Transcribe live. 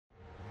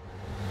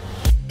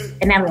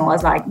And everyone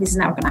was like, this is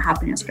never going to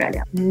happen in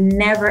Australia.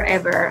 Never,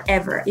 ever,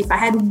 ever. If I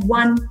had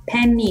one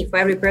penny for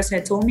every person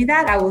who told me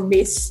that, I would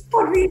be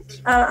so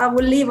rich. I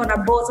would live on a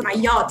boat, on a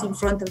yacht in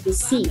front of the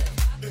sea.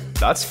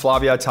 That's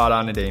Flavia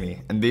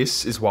Tardar-Nadini, and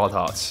this is Wild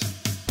Hearts.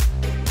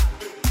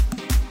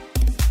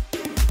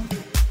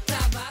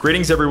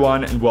 Greetings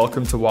everyone and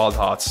welcome to Wild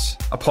Hearts,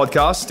 a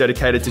podcast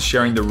dedicated to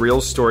sharing the real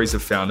stories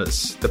of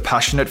founders, the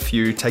passionate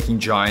few taking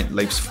giant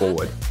leaps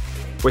forward.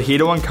 We're here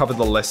to uncover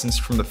the lessons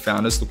from the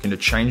founders looking to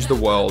change the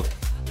world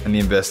and the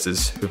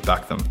investors who've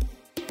backed them.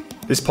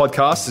 This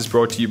podcast is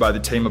brought to you by the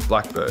team at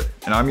Blackbird,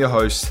 and I'm your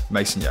host,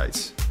 Mason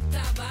Yates.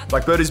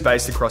 Blackbird is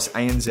based across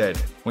ANZ.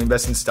 We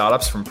invest in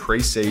startups from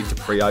pre-seed to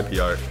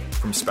pre-IPO,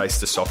 from space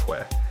to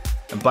software.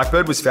 And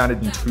Blackbird was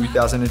founded in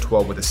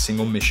 2012 with a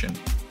single mission: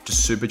 to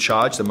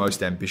supercharge the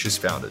most ambitious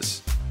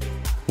founders.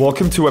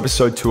 Welcome to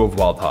episode 2 of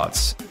Wild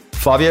Hearts.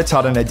 Flavia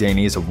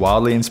Tardar-Nadini is a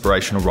wildly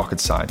inspirational rocket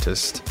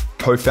scientist,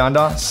 co-founder,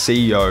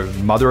 CEO,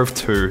 mother of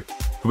 2,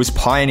 who was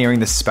pioneering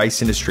the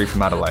space industry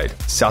from Adelaide,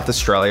 South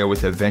Australia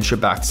with her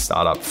venture-backed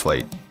startup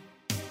Fleet.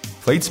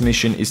 Fleet's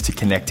mission is to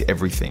connect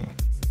everything.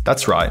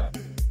 That's right.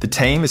 The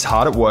team is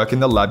hard at work in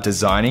the lab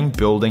designing,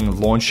 building,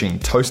 launching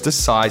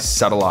toaster-sized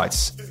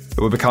satellites that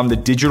will become the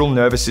digital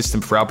nervous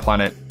system for our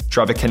planet,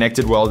 drive a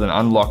connected world and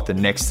unlock the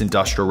next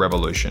industrial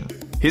revolution.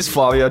 Here's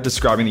Flavia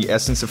describing the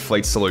essence of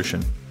Fleet's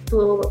solution.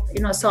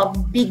 To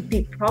solve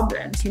big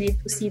problems, you need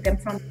to see them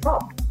from the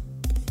top.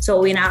 So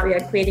now we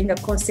are creating a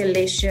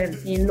constellation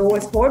in low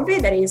Earth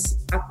orbit that is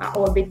an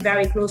orbit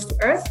very close to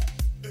Earth,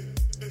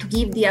 to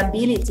give the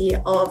ability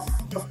of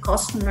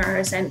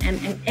customers and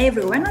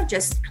everyone, not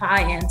just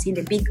clients in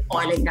the big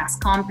oil and gas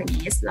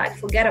companies, like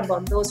forget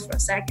about those for a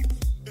second,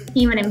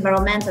 even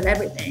environmental,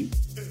 everything,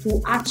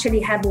 to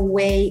actually have a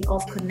way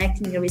of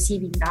connecting and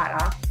receiving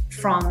data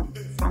from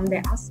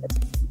their assets,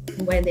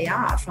 where they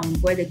are, from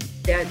where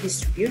they are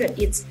distributed.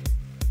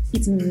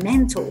 It's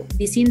mental.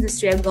 This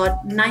industry has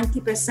got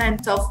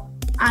 90% of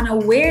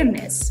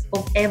unawareness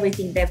of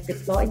everything they've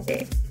deployed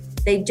there.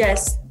 They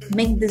just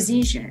make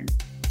decisions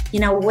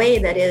in a way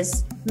that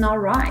is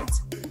not right.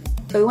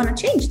 So we want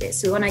to change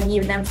this. We want to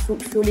give them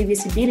fully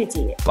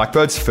visibility.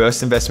 Blackbird's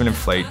first investment in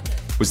Fleet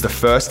was the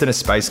first in a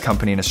space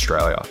company in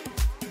Australia.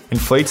 In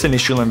Fleet's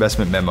initial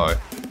investment memo,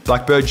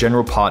 Blackbird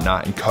general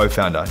partner and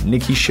co-founder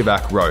Nikki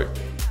Shivak wrote,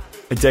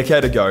 "A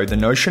decade ago, the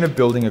notion of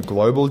building a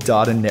global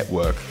data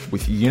network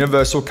with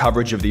universal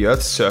coverage of the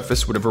Earth's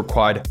surface would have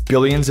required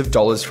billions of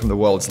dollars from the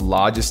world's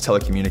largest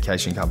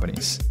telecommunication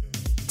companies.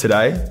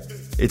 Today,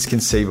 it's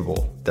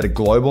conceivable that a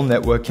global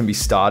network can be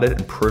started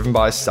and proven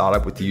by a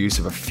startup with the use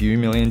of a few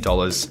 $1 million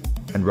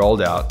and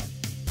rolled out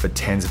for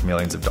tens of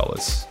millions of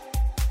dollars."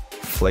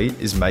 Fleet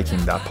is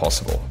making that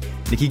possible.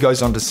 Nikki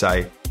goes on to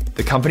say,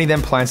 the company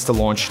then plans to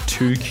launch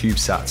 2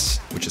 CubeSats,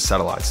 which are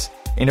satellites,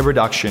 into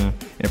production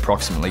in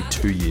approximately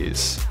 2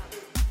 years.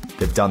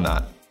 They've done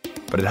that,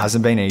 but it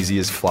hasn't been easy,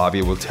 as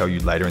Flavia will tell you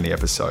later in the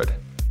episode.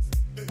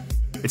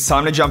 It's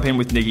time to jump in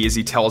with Nikki as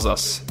he tells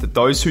us that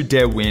those who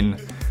dare win,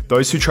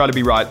 those who try to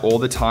be right all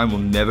the time will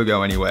never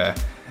go anywhere,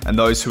 and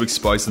those who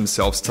expose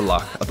themselves to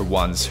luck are the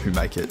ones who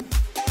make it.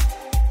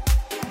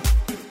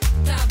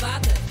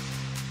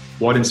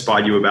 What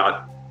inspired you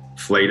about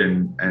Fleet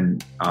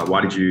and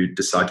why did you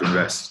decide to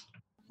invest?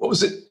 What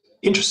was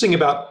interesting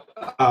about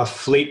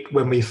Fleet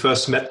when we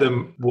first met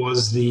them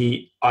was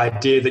the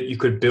idea that you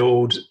could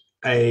build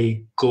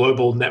a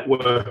global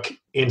network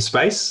in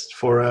space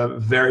for a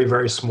very,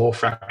 very small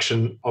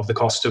fraction of the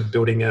cost of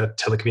building a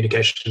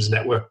telecommunications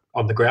network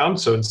on the ground.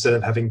 So instead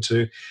of having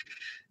to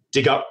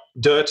dig up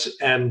dirt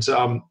and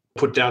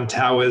put down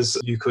towers,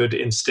 you could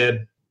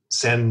instead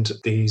send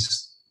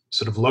these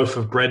sort of loaf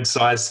of bread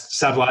sized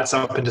satellites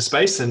up into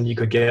space, and you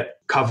could get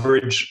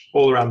coverage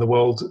all around the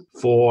world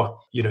for,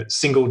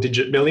 single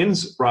digit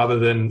millions rather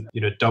than,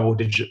 double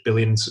digit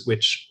billions,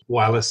 which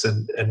wireless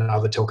and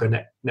other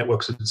telco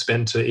networks would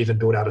spend to even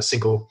build out a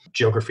single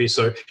geography.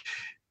 So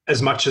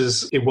as much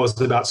as it was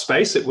about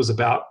space, it was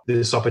about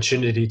this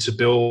opportunity to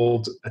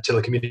build a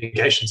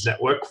telecommunications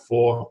network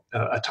for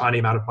a tiny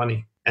amount of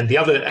money. And the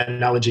other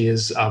analogy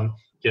is,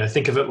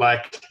 think of it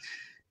like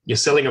you're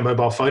selling a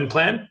mobile phone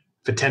plan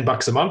for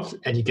 $10 a month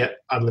and you get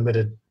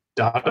unlimited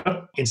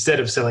data,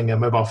 instead of selling a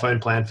mobile phone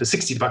plan for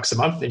 $60 a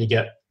month and you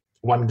get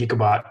 1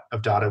 gigabyte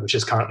of data, which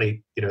is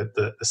currently,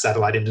 the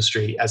satellite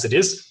industry as it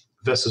is,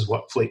 versus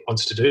what Fleet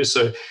wants to do.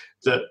 So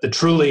the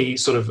truly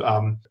sort of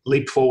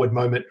leap forward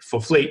moment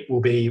for Fleet will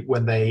be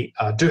when they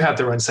do have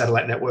their own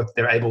satellite network.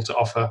 They're able to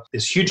offer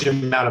this huge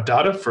amount of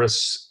data for a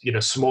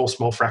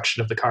small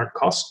fraction of the current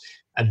cost.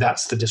 And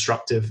that's the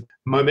disruptive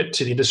moment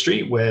to the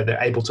industry, where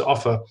they're able to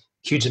offer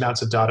huge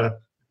amounts of data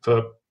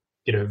for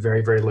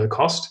very, very low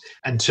cost.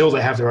 Until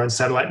they have their own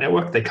satellite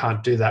network, they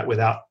can't do that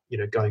without,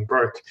 going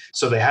broke.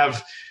 So they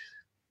have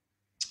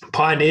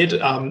pioneered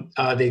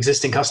the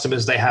existing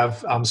customers. They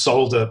have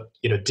sold a,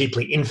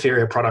 deeply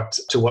inferior product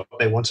to what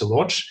they want to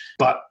launch.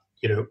 But,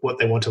 what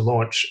they want to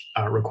launch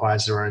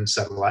requires their own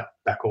satellite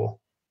backhaul.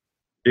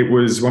 It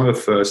was one of the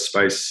first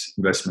space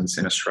investments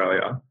in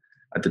Australia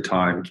at the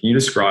time. Can you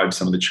describe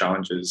some of the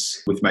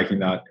challenges with making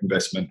that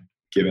investment?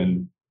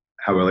 given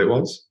how early it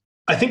was?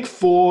 I think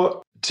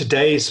for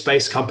today's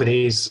space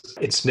companies,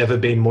 it's never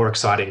been more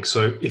exciting.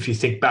 So if you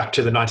think back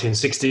to the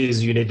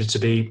 1960s, you needed to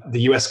be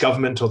the US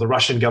government or the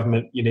Russian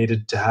government. You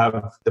needed to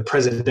have the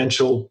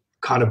presidential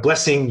kind of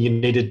blessing. You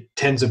needed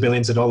tens of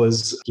billions of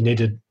dollars. You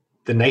needed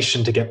the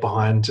nation to get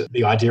behind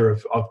the idea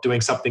of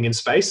doing something in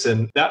space.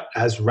 And that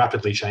has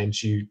rapidly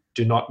changed. You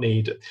do not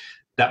need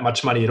that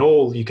much money at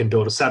all. You can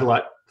build a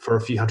satellite for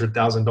a few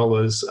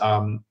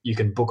 $100,000. You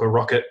can book a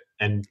rocket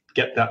and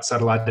get that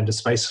satellite into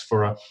space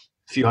for a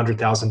few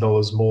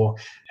 $100,000 more.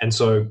 And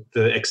so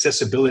the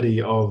accessibility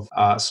of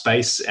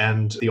space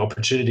and the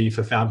opportunity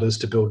for founders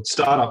to build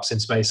startups in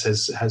space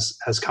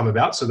has come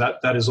about. So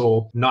that is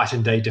all night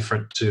and day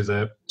different to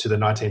the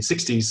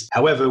 1960s.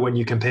 However, when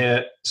you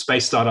compare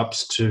space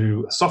startups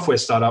to software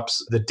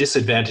startups, the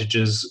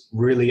disadvantages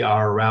really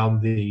are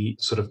around the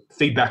sort of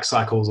feedback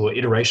cycles or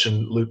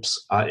iteration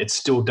loops. It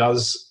still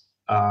does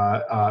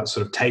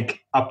sort of take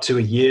up to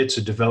a year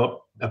to develop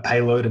a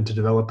payload and to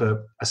develop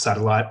a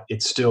satellite.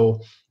 It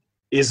still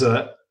is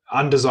a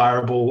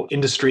undesirable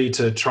industry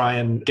to try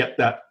and get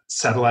that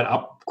satellite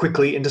up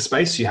quickly into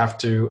space. You have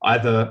to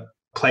either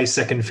play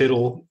second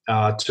fiddle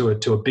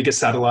to a bigger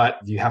satellite.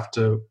 You have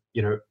to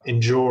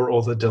endure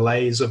all the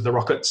delays of the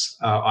rockets,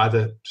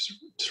 either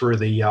through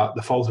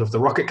the fault of the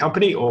rocket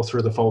company or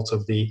through the fault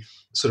of the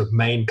sort of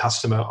main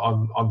customer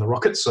on the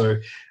rocket. So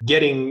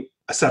getting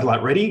a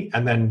satellite ready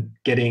and then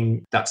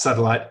getting that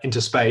satellite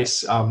into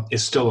space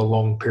is still a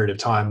long period of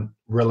time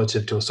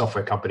relative to a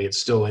software company.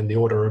 It's still in the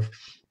order of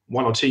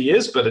 1 or 2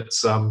 years, but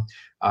it's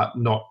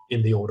not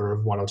in the order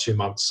of 1 or 2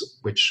 months,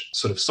 which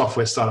sort of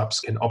software startups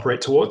can operate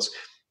towards.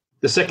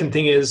 The second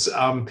thing is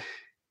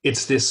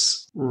it's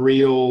this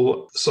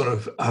real sort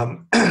of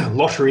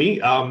lottery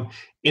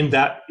in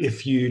that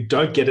if you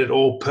don't get it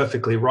all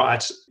perfectly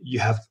right, you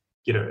have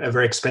a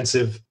very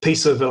expensive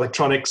piece of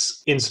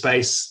electronics in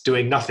space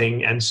doing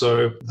nothing. And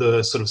so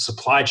the sort of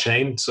supply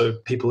chain, so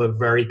people are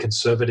very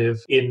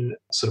conservative in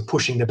sort of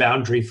pushing the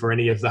boundary for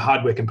any of the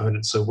hardware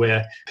components. So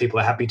where people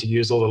are happy to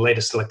use all the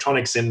latest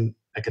electronics in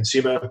a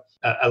consumer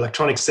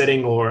electronics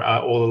setting or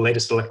all the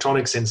latest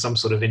electronics in some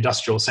sort of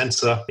industrial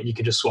sensor, you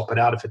can just swap it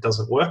out if it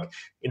doesn't work.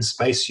 In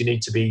space, you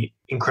need to be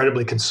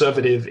incredibly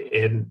conservative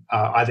in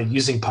either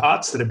using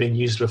parts that have been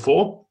used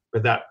before,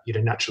 but that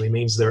naturally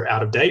means they're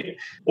out of date,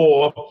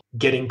 or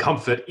getting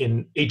comfort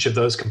in each of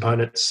those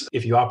components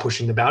if you are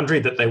pushing the boundary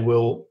that they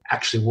will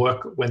actually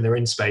work when they're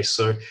in space.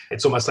 So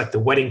it's almost like the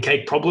wedding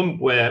cake problem,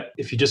 where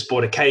if you just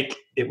bought a cake,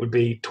 it would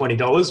be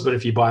 $20, but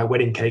if you buy a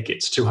wedding cake,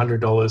 it's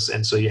 $200.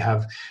 And so you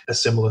have a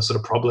similar sort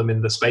of problem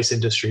in the space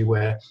industry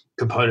where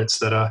components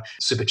that are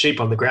super cheap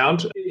on the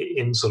ground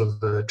in sort of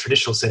the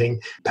traditional setting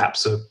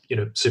perhaps are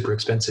super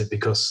expensive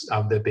because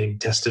they're being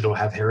tested or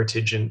have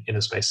heritage in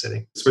a space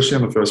setting. Especially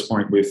on the first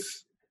point with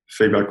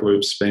feedback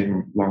loops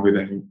being longer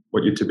than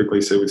what you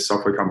typically see with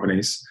software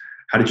companies,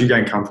 how did you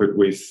gain comfort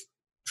with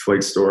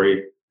Fleet's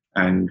story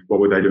and what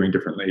were they doing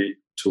differently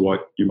to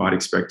what you might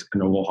expect a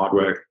normal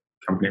hardware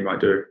company might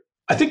do?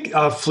 I think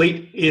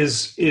Fleet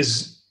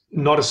is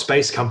not a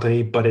space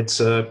company, but it's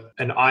an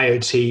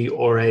IoT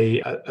or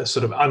a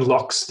sort of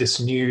unlocks this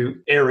new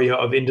area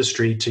of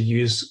industry to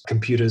use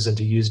computers and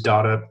to use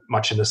data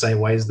much in the same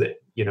ways that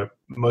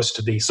most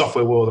of the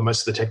software world and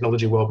most of the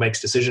technology world makes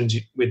decisions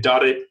with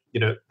data.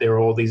 There are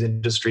all these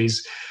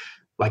industries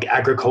like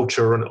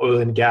agriculture and oil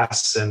and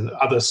gas and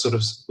other sort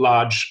of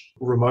large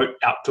remote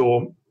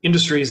outdoor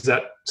industries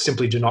that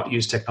simply do not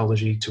use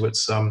technology to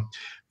its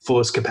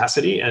fullest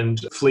capacity. And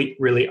Fleet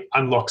really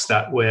unlocks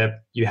that, where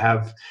you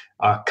have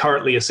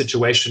currently a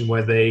situation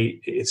where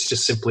it's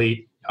just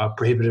simply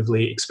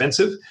prohibitively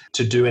expensive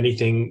to do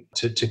anything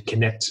to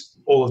connect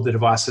all of the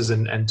devices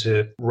and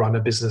to run a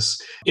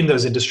business in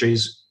those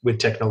industries with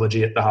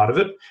technology at the heart of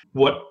it.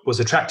 What was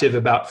attractive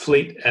about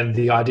Fleet and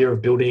the idea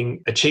of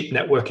building a cheap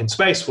network in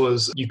space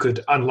was you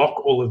could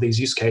unlock all of these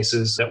use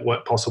cases that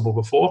weren't possible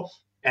before.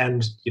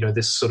 And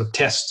this sort of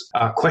test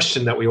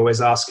question that we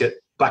always ask at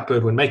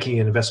Blackbird when making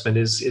an investment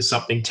is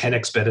something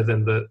 10x better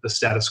than the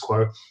status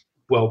quo.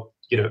 Well,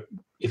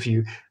 if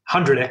you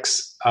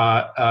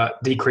 100x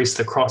decrease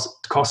the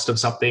cost of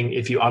something,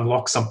 if you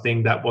unlock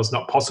something that was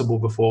not possible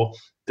before,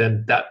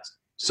 then that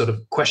sort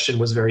of question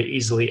was very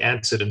easily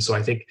answered. And so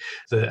I think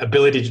the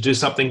ability to do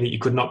something that you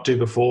could not do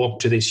before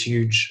to these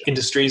huge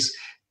industries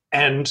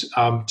and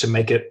to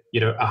make it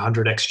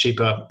 100x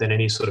cheaper than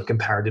any sort of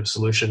comparative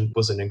solution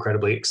was an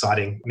incredibly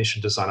exciting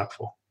mission to sign up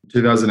for.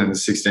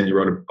 2016, you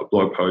wrote a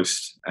blog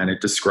post and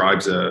it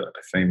describes a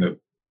theme that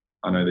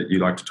I know that you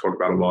like to talk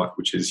about a lot,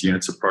 which is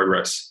units of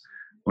progress.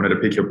 I wanted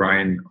to pick your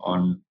brain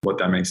on what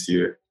that means to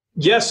you.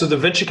 Yeah, so the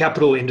venture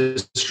capital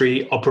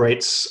industry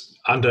operates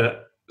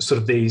under sort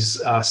of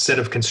these set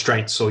of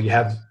constraints, or you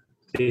have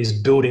these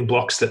building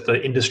blocks that the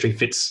industry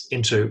fits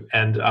into.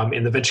 And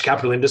in the venture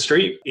capital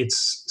industry,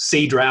 it's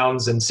seed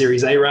rounds and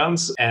Series A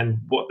rounds. And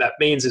what that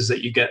means is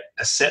that you get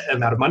a set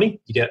amount of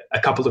money. You get a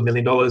couple of $1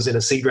 million in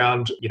a seed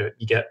round.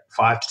 You get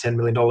 $5 to $10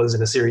 million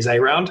in a Series A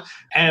round.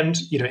 And,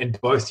 in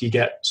both, you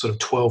get sort of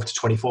 12 to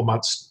 24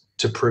 months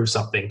to prove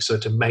something. So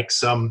to make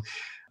some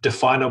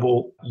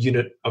definable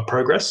unit of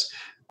progress.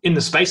 In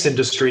the space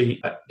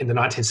industry in the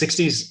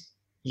 1960s,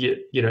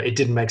 you know, it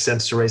didn't make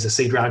sense to raise a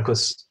seed round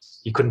because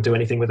you couldn't do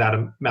anything with that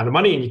amount of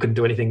money and you couldn't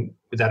do anything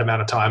with that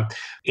amount of time.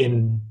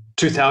 In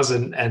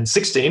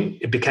 2016,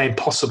 it became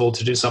possible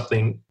to do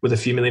something with a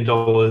few $1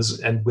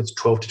 million and with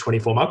 12 to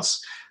 24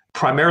 months.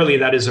 Primarily,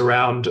 that is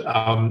around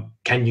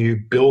can you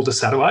build a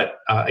satellite?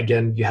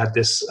 Again, you had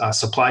this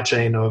supply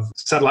chain of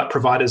satellite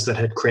providers that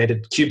had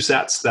created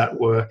CubeSats that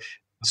were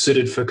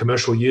suited for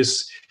commercial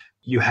use.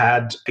 You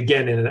had,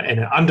 again, in an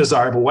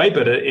undesirable way,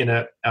 but in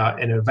an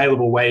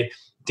available way,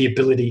 the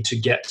ability to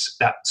get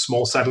that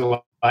small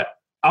satellite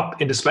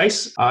up into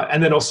space.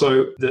 And then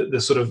also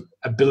the sort of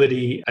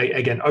ability,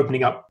 again,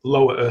 opening up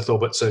lower Earth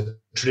orbit. So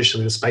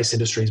traditionally the space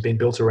industry has been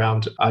built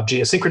around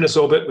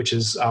geosynchronous orbit, which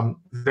is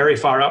very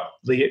far up.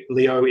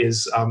 LEO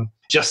is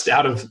just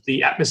out of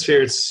the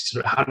atmosphere. It's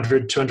sort of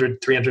 100,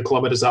 200, 300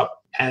 kilometers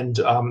up. And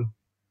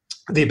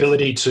the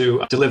ability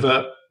to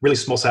deliver really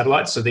small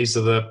satellites. So these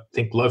are the,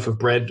 think, loaf of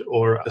bread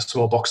or a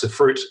small box of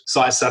fruit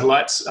size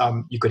satellites.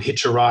 You could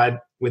hitch a ride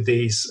with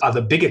these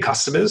other bigger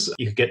customers.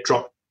 You could get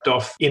dropped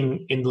off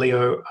in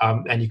LEO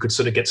and you could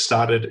sort of get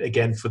started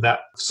again for that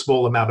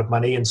small amount of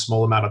money and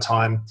small amount of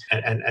time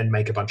and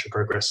make a bunch of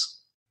progress.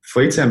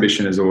 Fleet's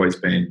ambition has always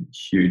been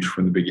huge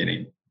from the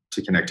beginning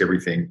to connect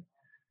everything.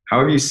 How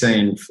have you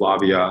seen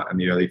Flavia and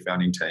the early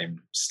founding team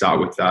start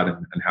with that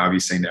and how have you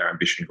seen their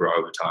ambition grow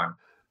over time?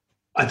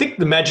 I think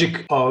the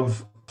magic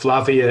of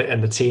Flavia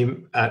and the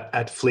team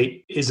at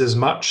Fleet is as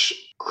much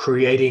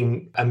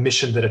creating a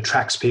mission that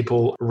attracts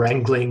people,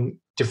 wrangling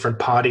different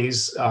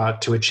parties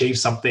to achieve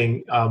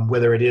something,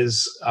 whether it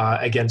is,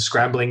 again,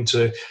 scrambling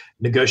to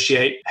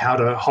negotiate how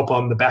to hop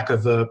on the back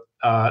of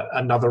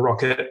another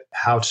rocket,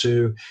 how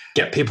to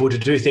get people to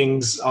do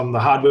things on the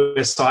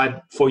hardware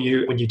side for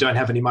you when you don't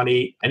have any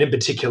money. And in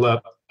particular,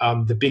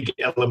 the big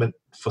element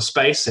for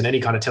space and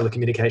any kind of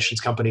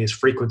telecommunications company is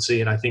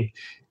frequency. And I think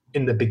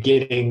in the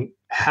beginning,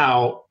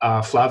 how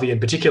Flavia in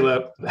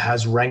particular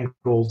has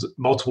wrangled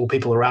multiple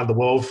people around the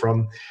world,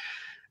 from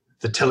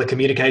the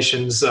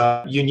telecommunications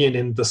union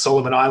in the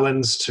Solomon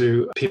Islands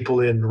to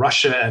people in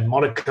Russia and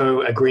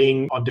Monaco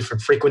agreeing on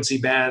different frequency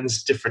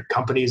bands, different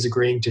companies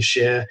agreeing to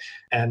share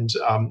and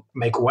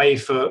make way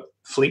for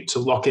Fleet to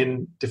lock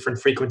in different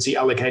frequency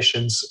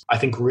allocations. I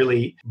think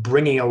really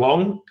bringing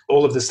along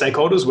all of the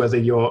stakeholders, whether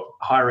you're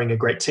hiring a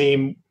great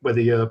team,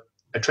 whether you're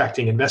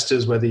attracting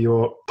investors, whether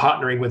you're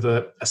partnering with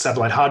a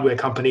satellite hardware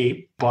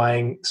company,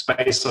 buying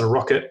space on a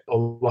rocket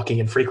or locking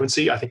in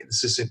frequency. I think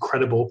this is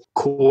incredible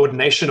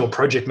coordination or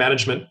project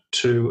management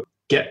to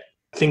get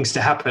things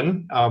to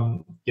happen,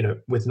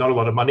 with not a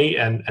lot of money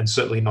and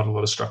certainly not a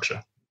lot of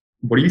structure.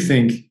 What do you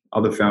think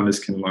other founders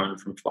can learn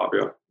from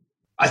Flavia?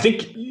 I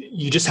think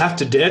you just have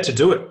to dare to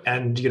do it.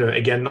 And,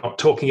 again, not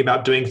talking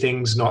about doing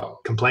things, not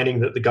complaining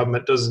that the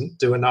government doesn't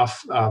do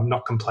enough,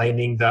 not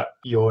complaining that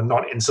you're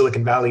not in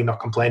Silicon Valley, not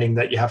complaining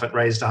that you haven't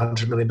raised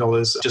 $100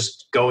 million,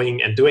 just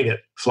going and doing it.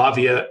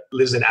 Flavia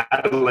lives in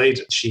Adelaide.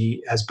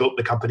 She has built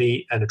the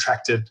company and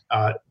attracted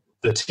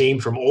the team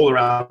from all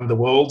around the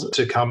world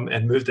to come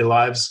and move their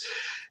lives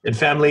and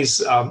families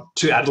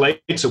to Adelaide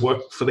to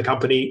work for the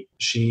company.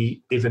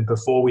 She, even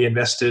before we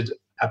invested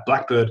at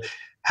Blackbird,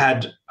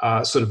 had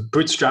sort of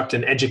bootstrapped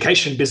an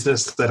education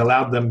business that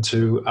allowed them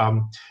to,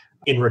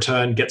 in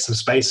return, get some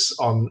space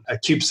on a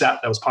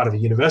CubeSat that was part of a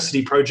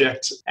university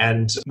project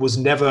and was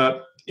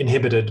never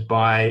inhibited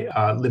by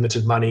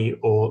limited money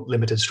or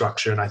limited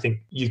structure. And I think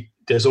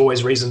there's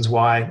always reasons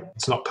why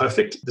it's not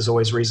perfect. There's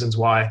always reasons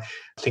why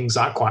things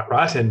aren't quite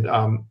right. And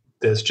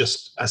there's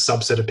just a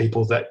subset of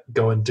people that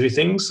go and do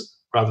things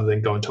rather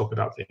than go and talk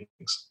about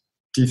things.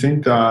 Do you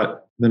think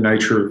that the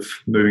nature of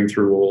moving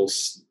through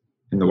walls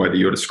in the way that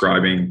you're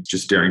describing,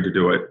 just daring to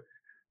do it,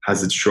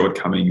 has its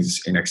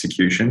shortcomings in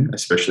execution,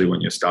 especially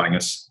when you're starting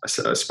a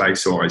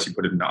space or, as you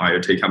put it, an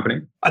IoT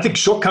company? I think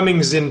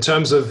shortcomings in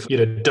terms of,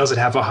 does it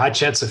have a high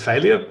chance of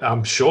failure?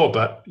 Sure,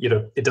 but,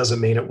 it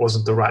doesn't mean it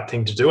wasn't the right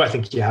thing to do. I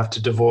think you have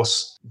to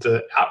divorce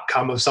the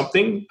outcome of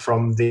something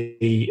from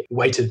the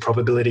weighted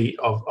probability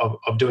of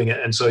doing it.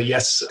 And so,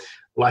 yes,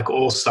 like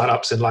all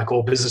startups and like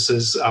all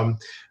businesses,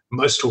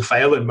 most will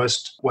fail and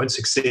most won't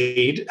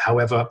succeed.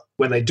 However,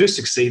 when they do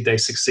succeed, they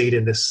succeed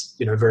in this,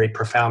 very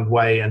profound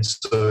way. And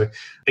so,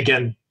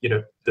 again,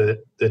 the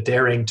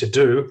daring to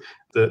do,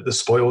 the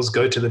spoils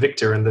go to the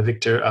victor, and the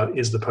victor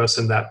is the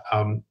person that,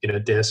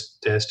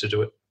 dares to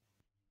do it.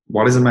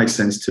 Why does it make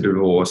sense to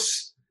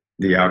divorce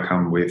the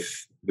outcome with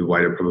the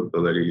weighted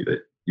probability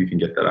that you can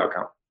get that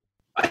outcome?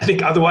 I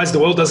think otherwise the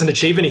world doesn't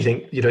achieve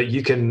anything.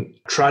 You can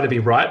try to be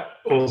right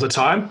all the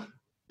time,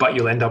 but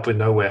you'll end up with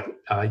nowhere.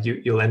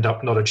 You'll end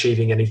up not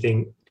achieving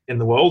anything in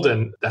the world,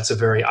 and that's a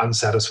very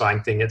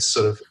unsatisfying thing. It's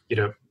sort of,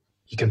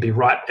 you can be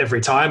right every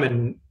time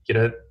and,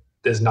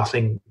 there's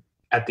nothing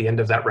at the end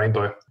of that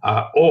rainbow.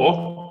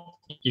 Or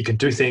you can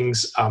do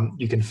things,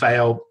 you can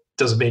fail.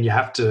 Doesn't mean you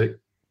have to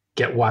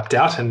get wiped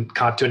out and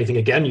can't do anything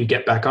again. You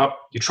get back up,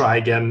 you try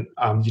again,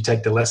 you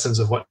take the lessons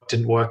of what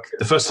didn't work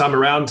the first time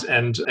around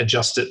and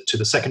adjust it to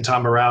the second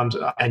time around,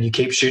 and you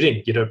keep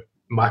shooting.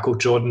 Michael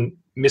Jordan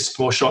missed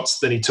more shots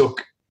than he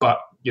took, but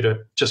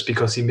just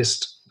because he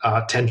missed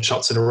 10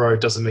 shots in a row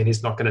doesn't mean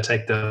he's not going to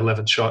take the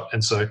 11th shot.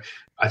 And so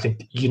I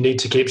think you need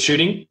to keep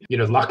shooting.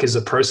 Luck is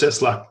a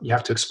process. Luck, you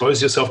have to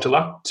expose yourself to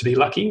luck to be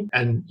lucky.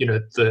 And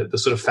the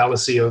sort of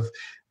fallacy of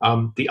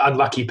the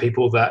unlucky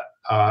people that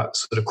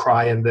sort of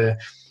cry in their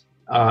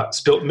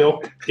spilt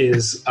milk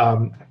is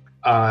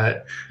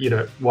why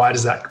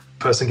does that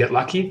person get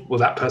lucky? Well,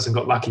 that person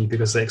got lucky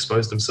because they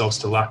exposed themselves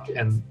to luck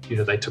and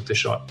they took the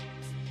shot.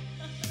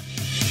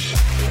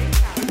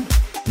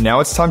 Now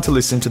it's time to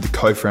listen to the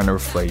co-founder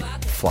of Fleet,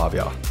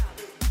 Flavia.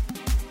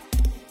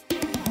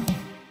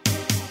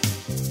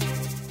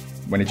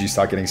 When did you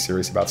start getting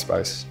serious about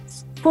space?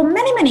 For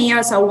many, many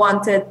years, I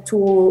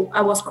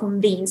was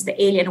convinced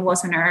the alien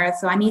was on Earth,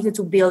 so I needed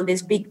to build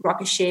this big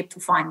rocket ship to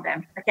find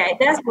them. Okay,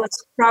 that was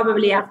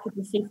probably after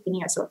 15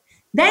 years old.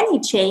 Then he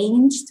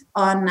changed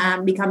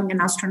on becoming an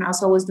astronaut,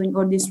 so I was doing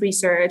all this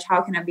research,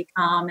 how can I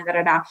become, and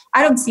da.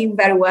 I don't see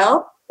very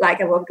well, like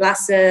I wore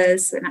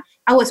glasses, and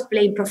I was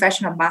playing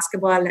professional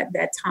basketball at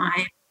that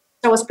time.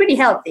 So I was pretty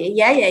healthy,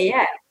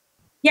 yeah.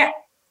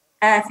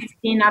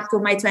 15 up to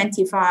my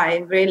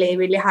 25, really,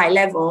 really high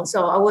level.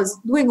 So I was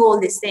doing all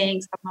these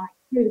things. I'm like,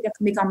 you get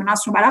to become an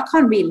astronaut, but I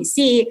can't really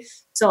see.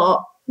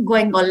 So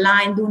going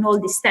online, doing all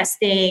this tests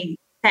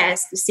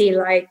to see,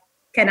 like,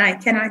 can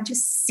I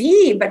just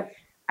see? But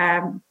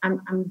I'm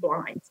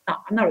blind. No,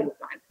 I'm not really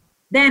blind.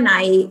 Then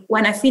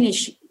when I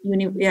finished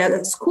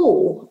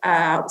school,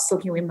 I was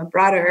talking with my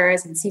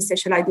brothers and sisters,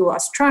 should I do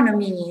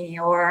astronomy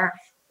or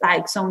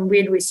like some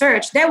weird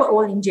research? They were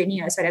all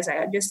engineers. So I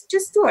said,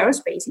 just do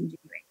aerospace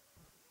engineering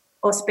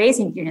or space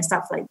engineering,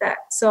 stuff like that.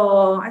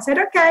 So I said,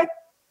 okay.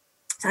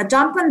 So I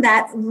jumped on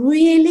that,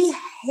 really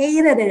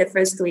hated it the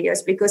first 2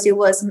 years because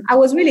I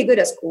was really good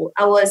at school.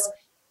 I was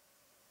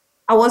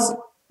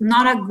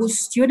not a good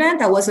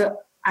student.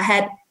 I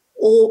had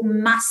all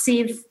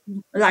massive,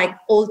 like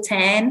all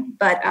 10,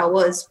 but I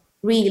was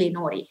really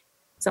naughty.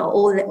 So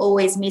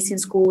always missing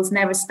schools,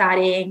 never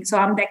studying. So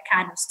I'm that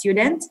kind of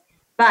student.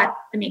 But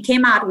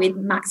came out with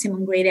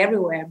maximum grade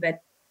everywhere. But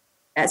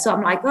so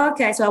I'm like,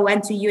 okay. So I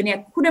went to uni.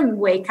 I couldn't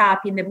wake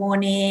up in the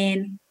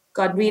morning.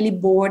 Got really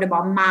bored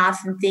about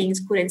math and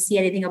things. Couldn't see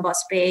anything about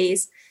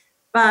space.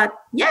 But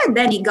yeah,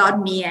 then he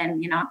got me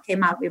and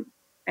came out with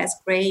best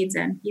grades,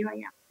 and here I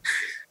am.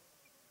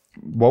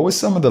 What were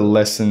some of the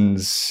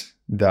lessons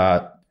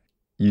that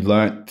you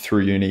learnt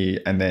through uni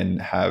and then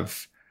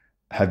have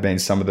been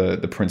some of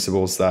the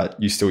principles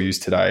that you still use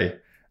today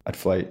at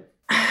Fleet?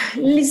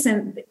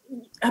 Listen,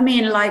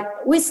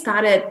 we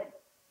started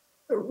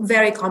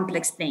very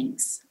complex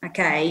things,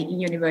 okay, in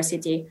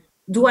university.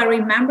 Do I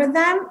remember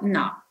them?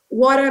 No.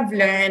 What I've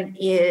learned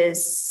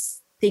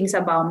is things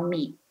about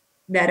me,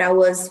 that I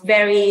was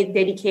very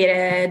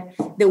dedicated,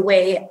 the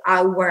way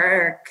I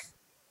work.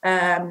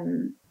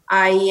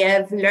 I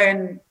have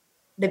learned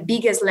the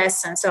biggest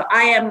lesson. So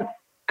I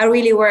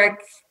really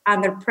work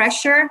under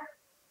pressure.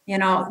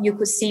 You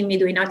could see me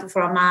doing nothing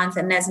for a month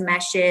and then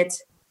smash it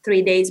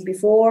 3 days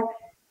before.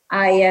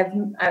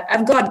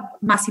 I've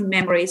got massive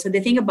memory. So the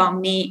thing about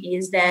me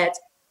is that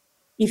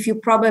if you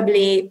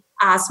probably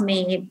ask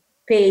me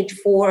page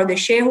 4 of the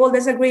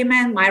shareholders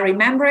agreement, I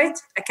remember it.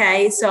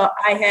 Okay, so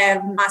I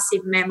have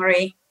massive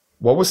memory.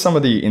 What were some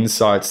of the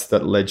insights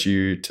that led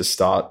you to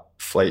start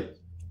Fleet?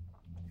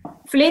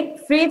 Fleet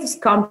is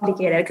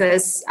complicated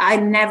because I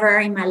never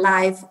in my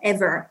life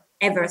ever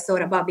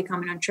thought about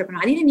becoming an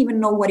entrepreneur. I didn't even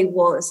know what it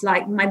was.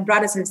 Like my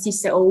brothers and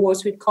sisters all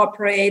works with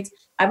corporate.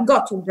 I've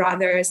got 2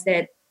 brothers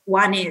that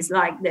one is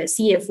like the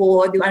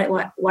CFO,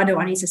 the other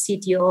one is a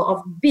CTO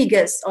of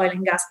biggest oil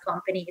and gas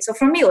company. So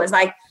for me, it was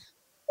like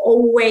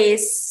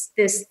always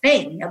this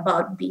thing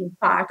about being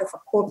part of a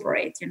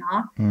corporate,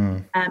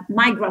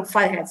 My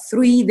grandfather had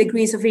 3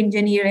 degrees of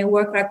engineering,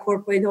 worked at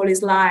corporate all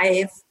his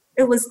life.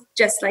 It was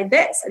just like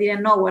this. I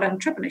didn't know what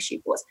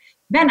entrepreneurship was.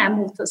 Then I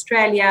moved to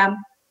Australia,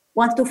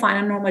 wanted to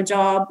find a normal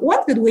job,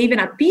 wanted to do even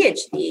a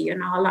PhD,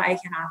 I've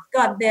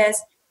got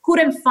this.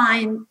 Couldn't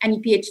find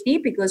any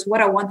PhD because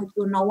what I wanted to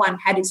do, no one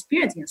had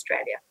experience in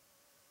Australia.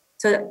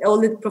 So all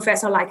the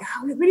professors are like,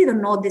 we really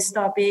don't know this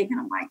topic. And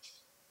I'm like,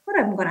 what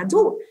am I going to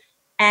do?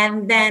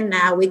 And then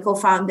we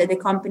co-founded the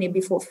company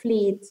before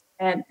Fleet.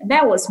 And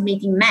that was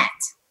meeting Matt,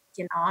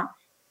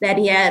 that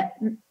he had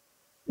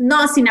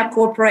not seen a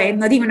corporate,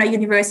 not even a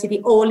university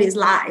all his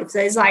life. So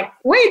it's like,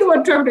 we do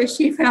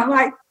entrepreneurship. And I'm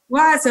like,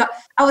 wow. So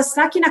I was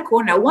stuck in a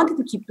corner. I wanted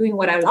to keep doing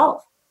what I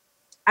love.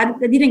 I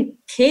didn't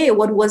care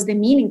what was the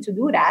meaning to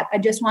do that. I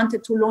just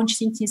wanted to launch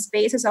things in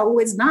space as I've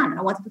always done.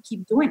 I wanted to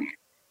keep doing it.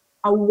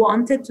 I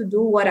wanted to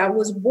do what I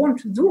was born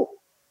to do.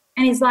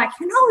 And it's like,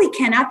 we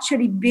can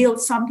actually build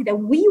something that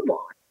we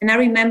want. And I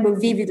remember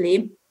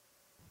vividly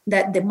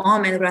that the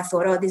moment where I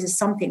thought, this is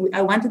something.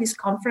 I went to this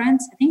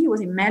conference, I think it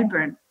was in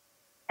Melbourne,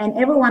 and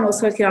everyone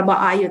was talking about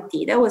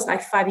IoT. That was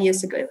like 5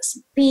 years ago. It was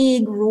a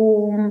big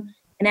room.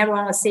 And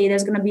everyone was saying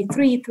there's going to be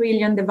 3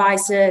 trillion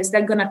devices.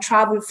 They're going to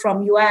travel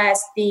from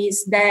US,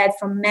 this, that,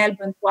 from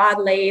Melbourne to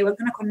Adelaide. We're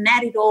going to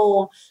connect it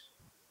all.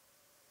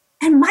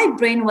 And my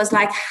brain was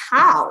like,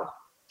 how?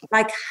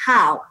 Like,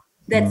 how?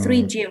 that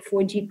 3G and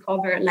 4G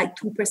cover like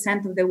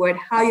 2% of the world.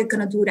 How are you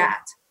going to do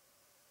that?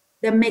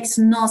 That makes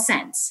no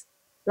sense.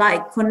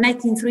 Like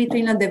connecting 3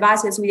 trillion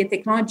devices with the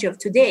technology of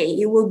today,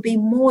 it will be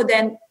more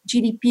than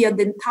GDP of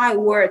the entire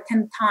world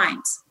 10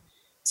 times.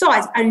 So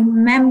I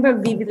remember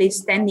vividly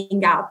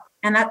standing up,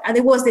 and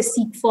there was the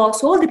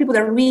Sigfox, all the people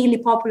that are really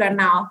popular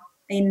now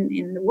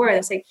in the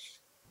world.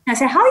 I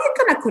said, how are you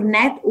going to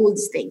connect all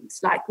these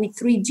things? Like with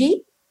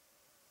 3G,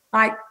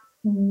 like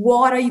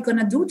what are you going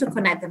to do to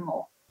connect them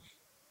all?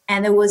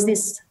 And there was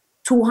this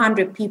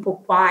 200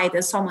 people quiet,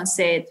 and someone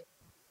said,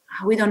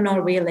 we don't know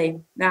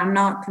really. There are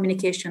not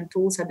communication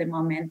tools at the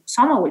moment.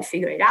 Someone will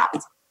figure it out.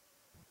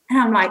 And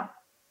I'm like,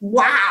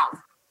 wow,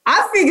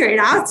 I'll figure it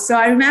out. So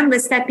I remember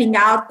stepping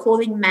out,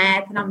 calling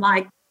Matt, and I'm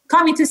like,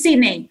 coming to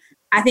Sydney.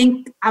 I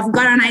think I've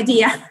got an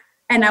idea.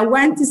 And I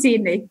went to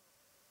Sydney.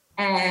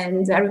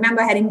 And I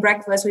remember having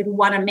breakfast with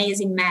one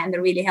amazing man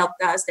that really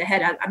helped us. They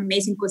had an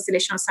amazing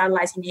constellation of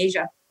satellites in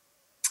Asia,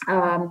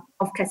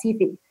 of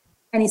Pacific.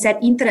 And he said,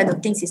 Internet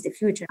of Things is the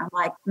future. I'm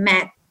like,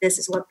 Matt, this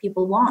is what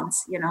people want.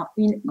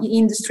 The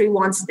industry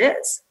wants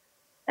this.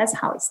 That's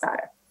how it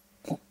started.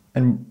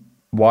 And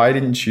why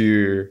didn't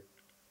you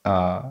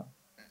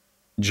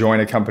join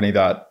a company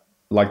that,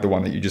 like the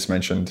one that you just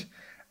mentioned,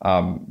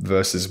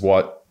 versus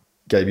what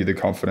gave you the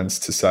confidence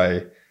to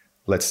say,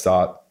 let's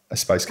start a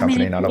space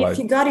company in Adelaide? If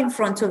you got in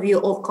front of you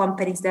all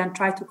companies that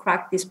try to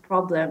crack this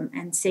problem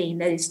and saying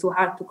that it's too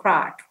hard to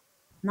crack,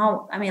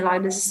 no,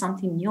 this is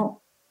something new.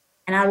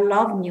 And I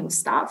love new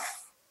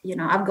stuff.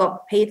 I've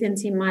got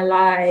patents in my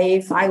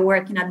life. I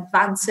work in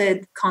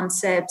advanced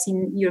concepts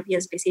in European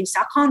Space Agency.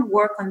 I can't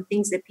work on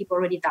things that people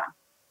already done.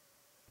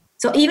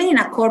 So even in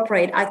a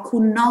corporate, I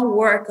could not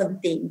work on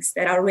things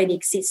that are already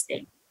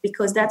existing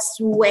because that's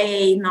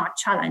way not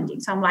challenging.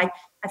 So I'm like,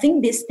 I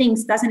think these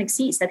things doesn't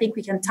exist. I think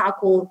we can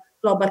tackle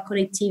global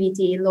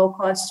connectivity, low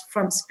cost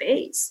from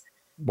space.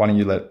 Why don't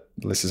you let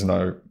listeners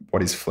know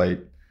what is Fleet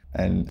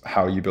and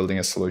how are you building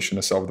a solution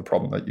to solve the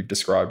problem that you've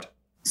described?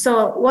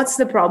 So what's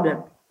the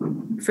problem?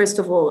 First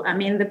of all,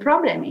 the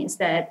problem is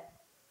that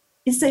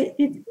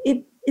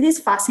it is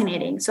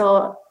fascinating.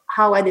 So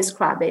how I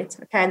describe it,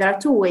 okay, there are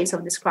two ways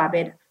of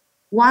describing it.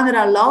 One that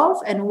I love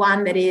and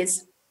one that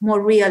is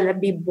more real and a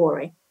bit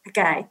boring,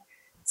 okay?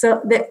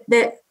 So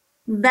the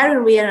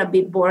very real and a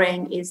bit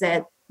boring is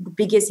that the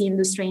biggest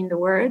industry in the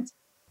world,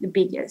 the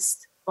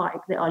biggest,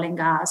 like the oil and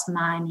gas,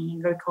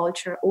 mining,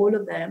 agriculture, all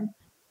of them,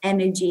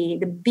 energy,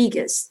 the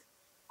biggest,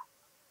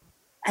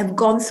 have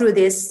gone through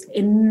this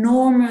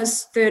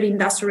enormous third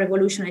industrial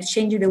revolution. It's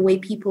changing the way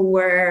people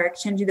work,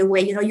 changing the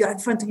way, you're in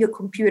front of your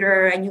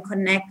computer and you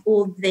connect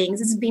all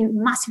things. It's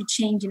been massive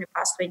change in the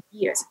past 20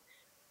 years.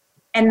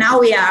 And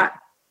now we are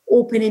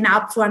opening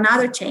up for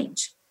another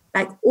change.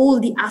 Like all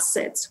the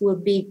assets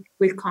will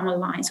come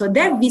online. So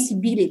their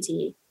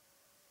visibility,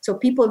 so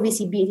people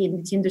visibility in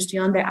this industry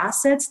on their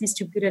assets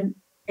distributed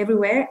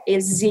everywhere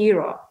is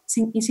zero.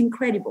 It's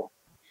incredible.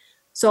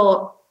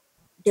 So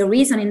there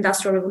is an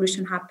industrial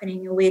revolution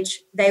happening in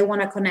which they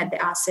want to connect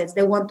the assets.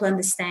 They want to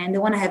understand. They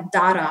want to have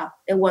data.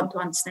 They want to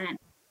understand.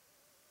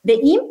 The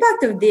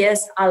impact of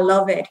this, I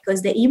love it,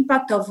 because the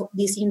impact of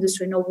this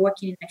industry not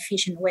working in an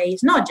efficient way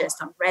is not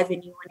just on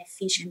revenue and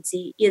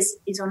efficiency, is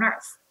on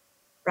Earth,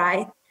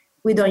 right?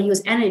 We don't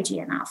use energy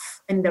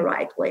enough in the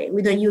right way.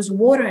 We don't use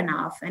water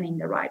enough and in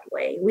the right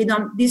way. We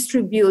don't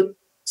distribute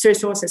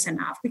resources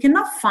enough. We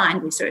cannot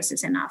find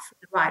resources enough in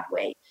the right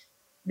way.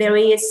 There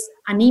is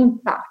an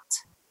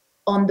impact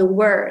on the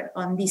world,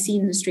 on this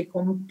industry,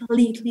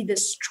 completely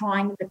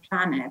destroying the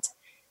planet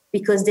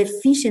because the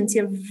efficiency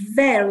is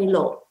very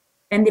low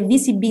and the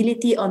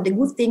visibility on the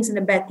good things and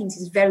the bad things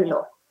is very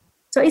low.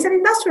 So it's an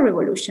industrial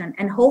revolution,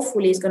 and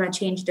hopefully it's going to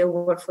change the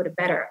world for the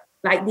better.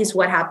 Like this is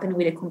what happened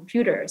with the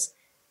computers,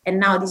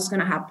 and now this is going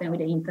to happen with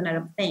the Internet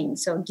of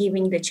Things. So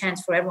giving the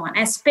chance for everyone.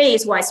 And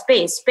space, why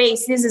space?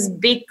 Space, this is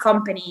big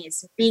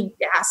companies, big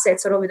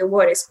assets all over the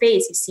world.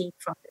 Space is seen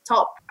from the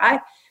top,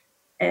 right?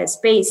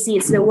 Space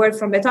sees the world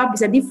from the top.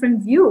 It's a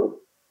different view.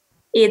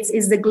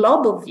 It's the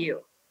global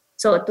view.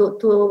 So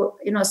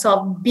to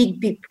solve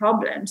big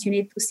problems, you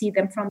need to see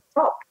them from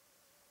the top.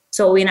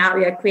 So we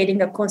are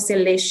creating a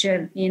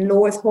constellation in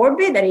low Earth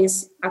orbit that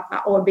is an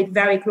orbit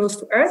very close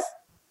to Earth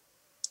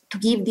to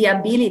give the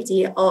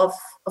ability of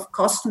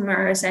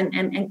customers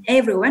and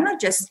everyone,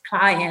 not just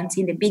clients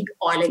in the big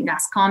oil and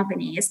gas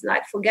companies,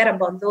 like forget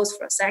about those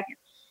for a second,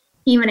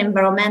 even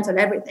environmental,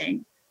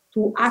 everything,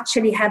 to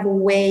actually have a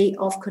way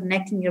of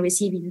connecting and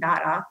receiving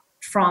data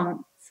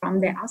from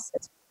the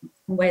assets,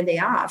 from where they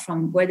are,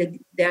 from where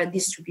they are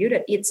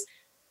distributed. It's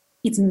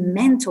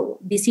mental.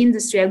 This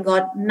industry have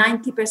got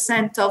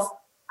 90% of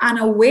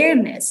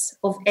unawareness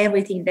of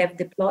everything they've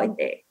deployed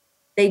there.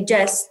 They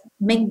just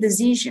make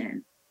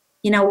decision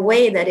in a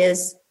way that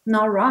is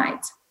not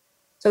right.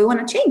 So we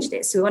want to change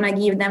this. We want to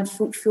give them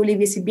fully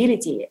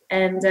visibility.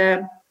 And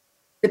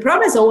the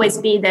problem has always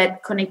been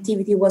that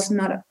connectivity was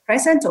not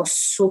present or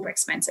super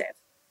expensive,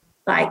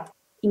 like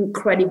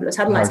incredible.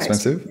 How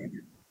expensive?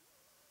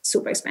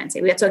 Super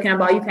expensive. We are talking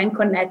about you can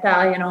connect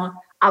a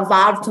a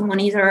valve to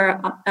monitor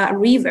a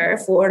river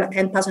for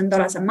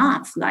 $10,000 a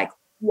month. Like,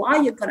 why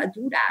are you going to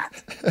do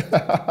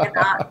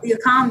that? You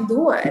can't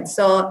do it.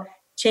 So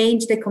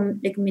change the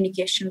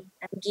communication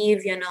and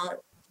give,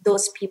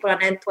 those people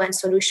an end-to-end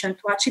solution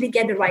to actually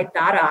get the right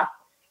data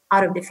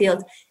out of the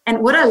field.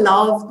 And what I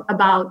love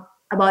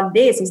about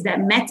this is that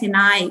Matt and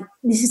I,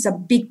 this is a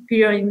big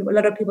period. A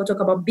lot of people talk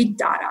about big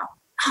data.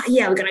 Oh,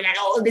 yeah, we're going to get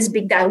all this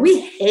big data.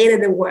 We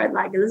hated the word.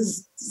 Like,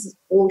 this is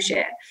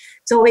bullshit.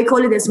 So we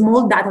call it the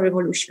small data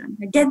revolution.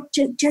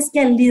 Just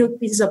get little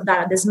pieces of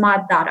data, the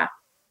smart data.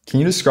 Can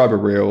you describe a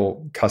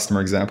real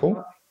customer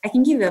example? I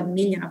can give you a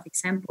million of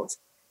examples.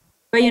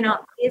 But,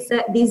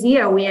 this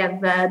year we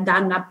have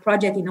done a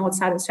project in all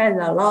South Australia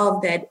that I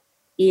love, that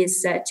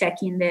is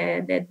checking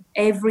the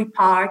every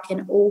park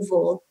and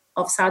oval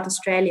of South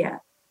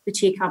Australia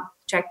to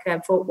check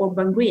for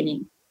urban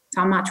greening,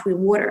 how much we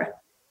water.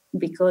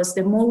 Because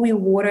the more we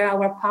water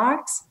our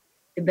parks,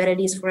 the better it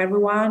is for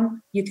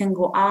everyone. You can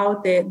go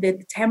out,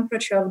 the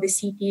temperature of the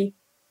city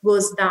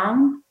goes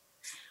down.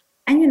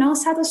 And,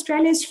 South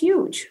Australia is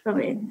huge. I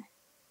mean,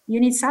 you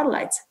need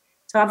satellites.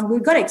 So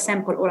we've got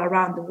examples all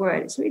around the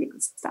world. It's really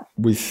good stuff.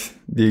 With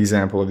the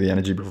example of the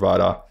energy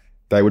provider,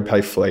 they would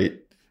pay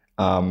Fleet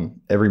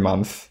every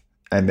month,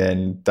 and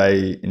then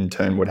they in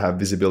turn would have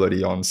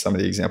visibility on some of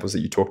the examples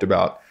that you talked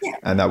about. Yeah.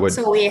 And that would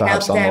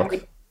perhaps unlock.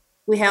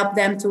 We help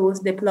them to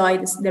deploy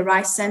the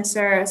right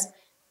sensors.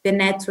 The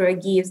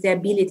network gives the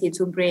ability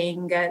to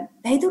bring,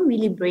 they don't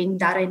really bring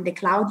data in the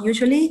cloud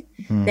usually.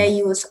 They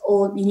use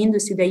in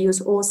industry, they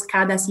use all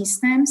SCADA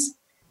systems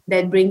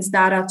that brings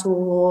data to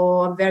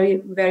a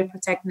very, very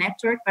protected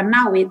network. But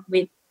now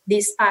with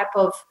this type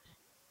of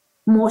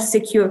more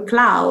secure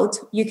cloud,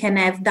 you can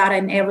have data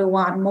in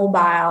everyone,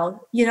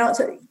 mobile,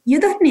 so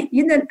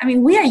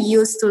we are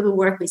used to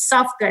work with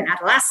software and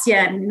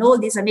Atlassian and all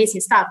this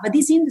amazing stuff, but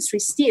this industry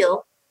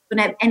still don't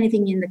have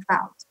anything in the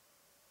cloud.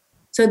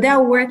 So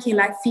they're working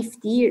like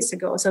 50 years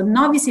ago. So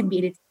no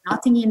visibility,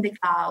 nothing in the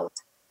cloud,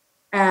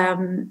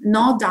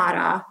 no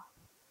data.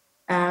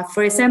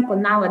 For example,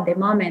 now at the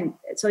moment,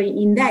 so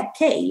in that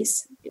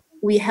case,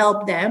 we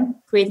help them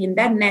creating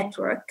that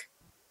network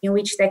in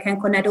which they can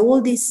connect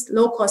all these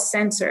low-cost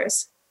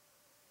sensors,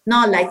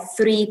 not like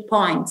 3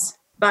 points,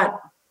 but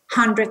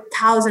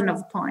 100,000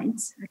 of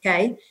points,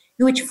 okay?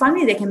 In which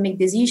finally they can make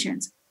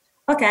decisions.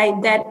 Okay,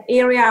 that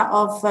area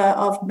of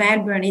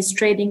Melbourne is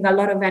trading a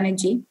lot of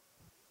energy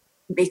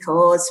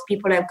because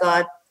people have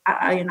got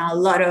a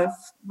lot of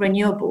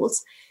renewables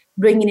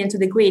bringing into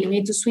the grid. We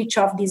need to switch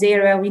off this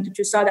area. We need to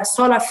choose that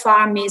solar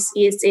farm is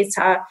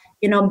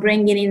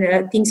bringing in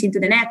the things into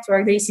the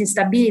network. There is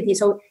instability.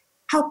 So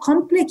how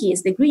complex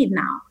is the grid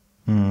now?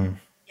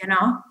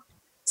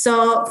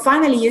 So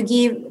finally you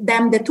give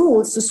them the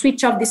tools to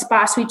switch off this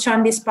part, switch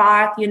on this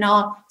part,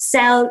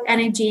 sell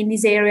energy in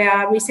this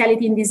area, resell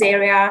it in this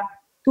area,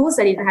 tools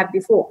that they didn't have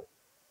before.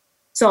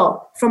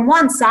 So from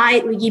one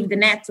side, we give the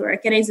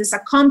network, and it's a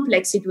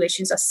complex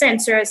situation. So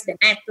sensors, the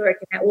network,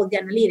 and all the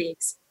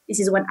analytics. This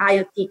is when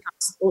IoT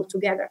comes all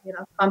together.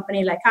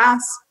 Company like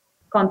us,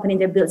 company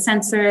that builds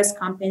sensors,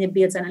 company that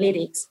builds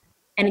analytics,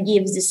 and it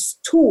gives this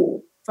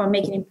tool for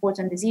making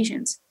important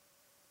decisions.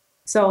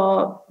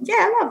 So yeah,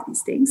 I love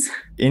these things.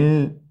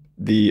 In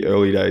the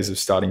early days of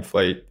starting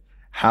Fleet,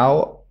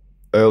 how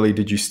early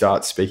did you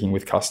start speaking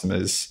with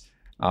customers,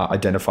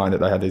 identifying that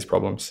they had these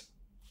problems?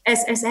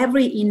 As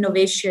every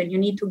innovation, you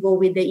need to go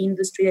with the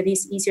industry that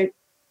is easier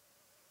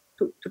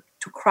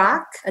to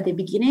crack at the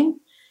beginning.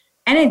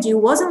 Energy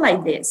wasn't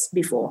like this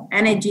before.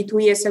 Energy 2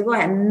 years ago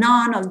had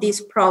none of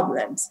these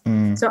problems.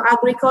 So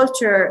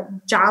agriculture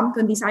jumped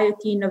on this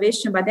IoT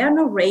innovation, but they're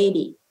not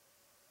ready.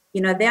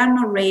 They are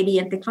not ready,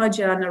 and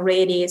technology are not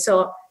ready.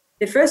 So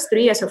the first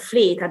 3 years of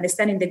Fleet,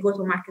 understanding the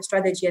go-to-market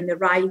strategy and the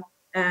right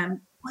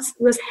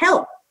was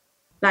help.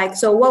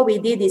 So what we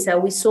did is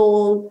we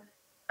sell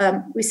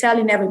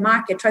in every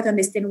market, try to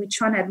understand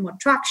which one had more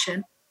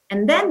traction.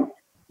 And then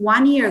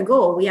 1 year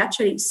ago, we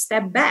actually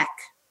stepped back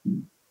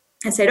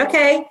and said,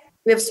 okay,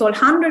 we have sold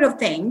hundreds of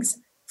things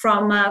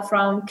from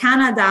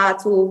Canada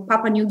to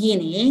Papua New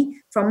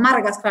Guinea, from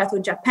Madagascar to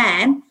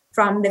Japan,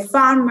 from the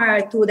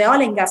farmer to the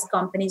oil and gas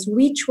companies.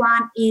 Which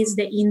one is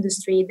the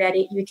industry that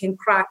you can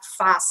crack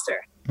faster?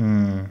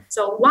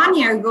 So 1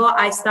 year ago,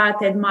 I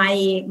started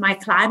my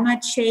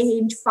climate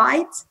change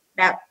fight,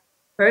 that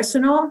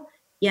personal,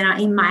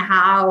 in my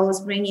house,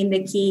 bringing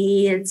the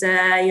kids,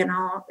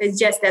 it's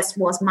just, that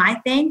was my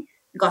thing.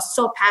 Got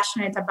so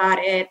passionate about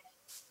it,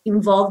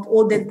 involved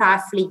all the entire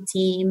Fleet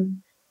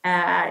team,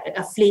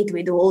 a Fleet,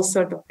 we do all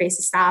sorts of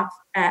crazy stuff.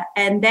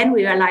 And then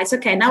we realized,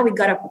 okay, now we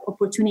got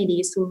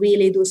opportunities to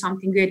really do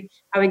something good.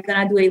 Are we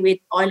going to do it with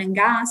oil and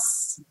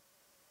gas?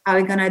 Are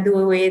we going to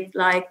do it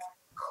like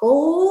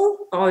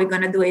coal? Or are we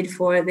going to do it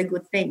for the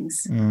good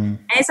things? And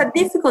it's a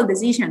difficult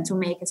decision to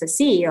make as a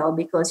CEO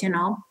because,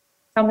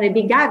 some of the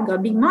big guys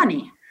got big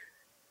money.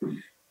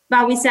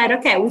 But we said,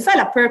 okay, we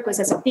felt a purpose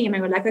as a team.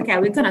 And we're like, okay,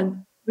 we're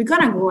gonna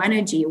go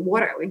energy,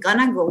 water. We're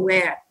gonna go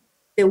where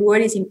the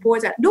world is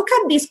important. Look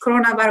at this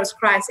coronavirus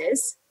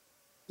crisis.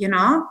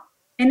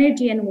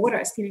 energy and water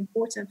are still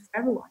important for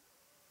everyone.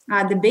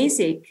 The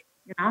basic,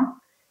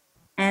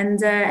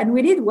 and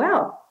we did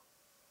well.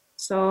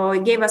 So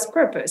it gave us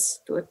purpose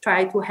to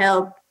try to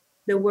help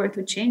the world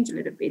to change a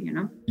little bit,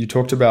 You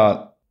talked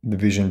about the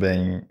vision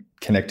being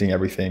connecting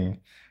everything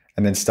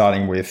and then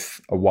starting with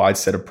a wide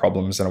set of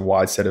problems and a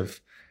wide set of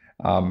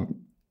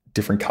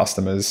different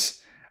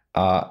customers.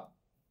 What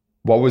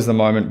was the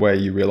moment where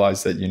you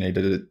realized that you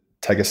needed to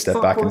take a step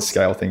back and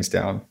scale things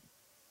down?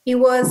 It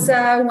was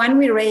when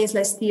we raised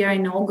last year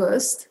in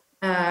August.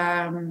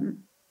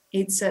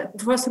 It's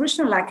for a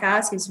solution like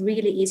us, it's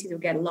really easy to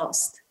get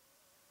lost,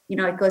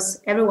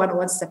 because everyone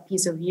wants a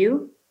piece of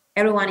you.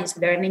 Everyone is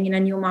learning in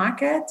a new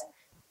market,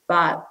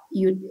 but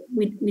we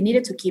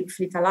needed to keep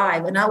Fleet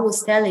alive. And I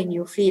was telling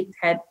you, Fleet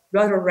had a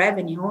lot of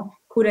revenue,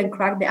 couldn't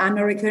crack the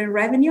annual recurring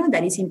revenue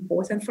that is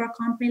important for a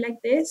company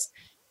like this,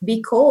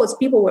 because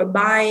people were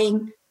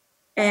buying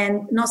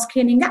and not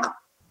scaling up.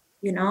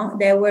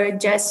 They were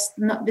just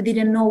they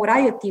didn't know what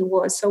IoT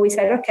was. So we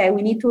said, okay,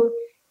 we need to,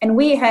 and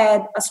we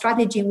had a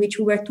strategy in which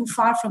we were too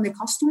far from the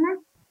customer.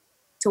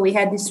 So we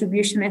had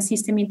distribution and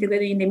system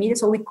integrated in the middle,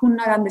 so we could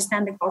not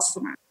understand the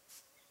customer.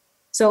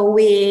 So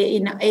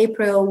in August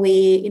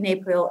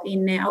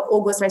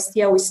last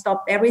year, we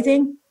stopped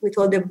everything. We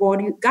told the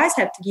board, you guys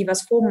have to give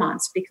us 4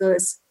 months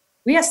because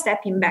we are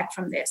stepping back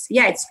from this.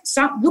 Yeah, it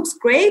looks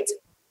great,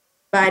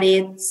 but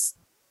this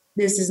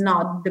is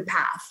not the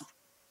path.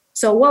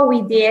 So what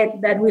we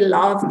did that we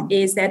loved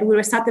is that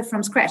we started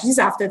from scratch. This is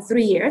after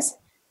 3 years.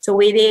 So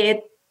we did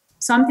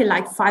something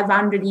like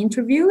 500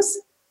 interviews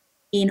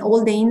in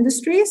all the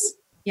industries,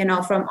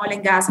 from oil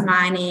and gas,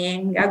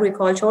 mining,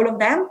 agriculture, all of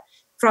them,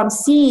 from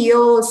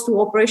CEOs to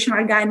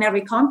operational guy in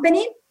every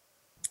company.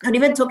 And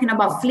even talking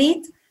about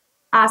Fleet,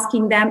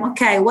 asking them,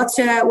 okay, what's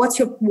your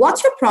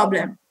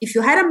problem? If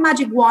you had a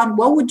magic wand,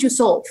 what would you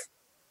solve?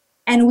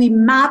 And we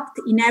mapped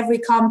in every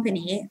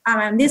company.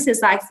 This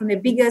is like from the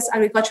biggest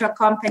agricultural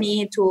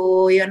company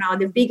to,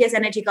 the biggest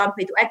energy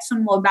company to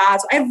ExxonMobil,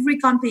 so every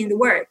company in the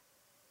world.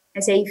 I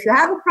say, if you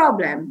have a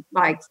problem,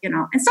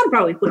 and some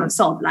problem we couldn't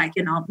solve, my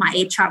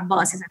HR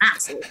boss is an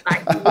asshole, we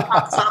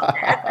can't solve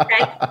that,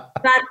 okay?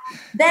 But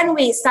then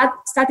we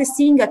started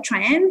seeing a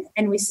trend,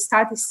 and we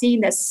started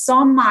seeing that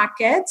some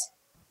market,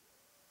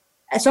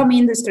 some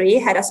industry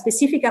had a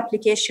specific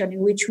application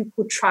in which we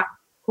could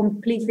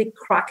completely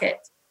crack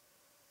it.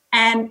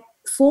 And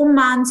 4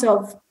 months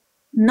of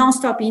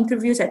non-stop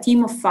interviews, a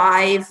team of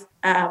 5,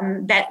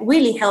 that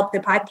really helped the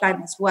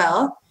pipeline as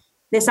well,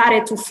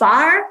 decided to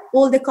fire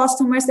all the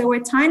customers that were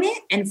tiny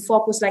and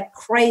focus like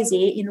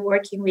crazy in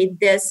working with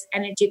this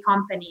energy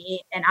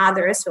company and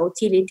others. So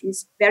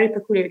utilities, very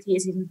peculiar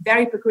utilities, in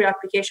very peculiar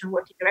application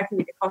working directly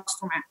with the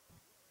customer.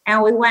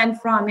 And we went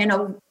from,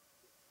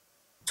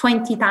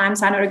 20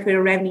 times annual recurring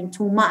revenue in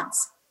 2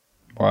 months.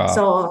 Wow.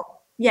 So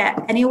yeah,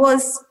 and it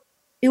was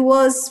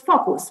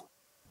focus.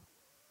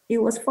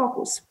 It was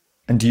focus.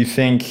 And do you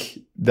think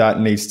that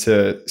needs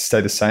to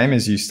stay the same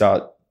as you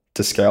start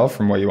to scale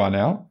from where you are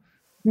now?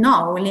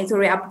 No, we need to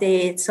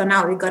re-update. So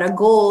now we got a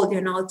goal,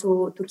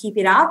 to keep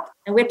it up.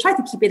 And we're trying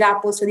to keep it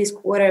up also this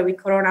quarter with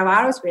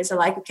coronavirus. We're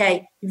like,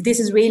 okay, if this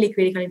is really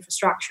critical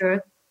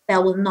infrastructure,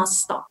 that will not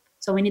stop.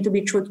 So we need to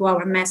be true to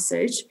our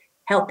message,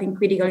 helping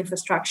critical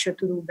infrastructure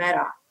to do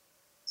better.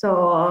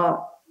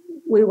 So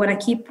we want to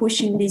keep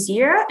pushing this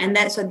year. And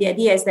that's what the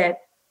idea is, that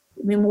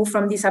we move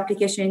from this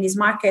application in this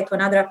market to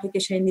another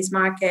application in this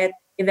market.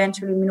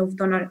 Eventually we move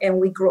on and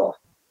we grow.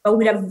 But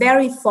with a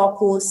very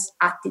focused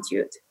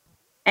attitude.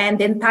 And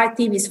the entire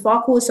team is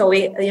focused. So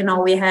we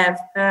have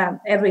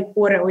every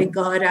quarter we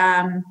got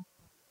a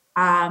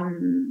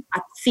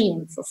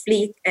theme for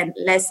Fleet, and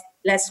last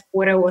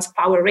quarter was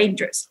Power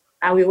Rangers.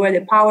 We were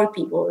the power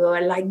people. We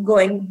were like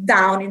going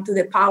down into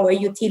the power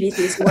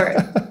utilities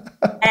world,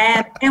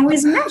 and we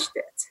smashed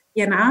it.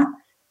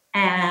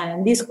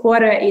 And this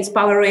quarter is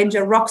Power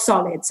Ranger Rock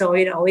Solid. So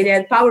we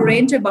had Power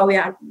Ranger, but we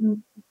are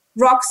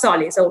rock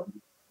solid. So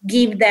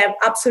give them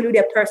absolutely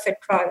a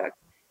perfect product.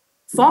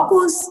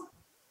 Focus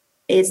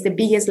is the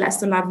biggest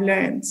lesson I've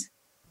learned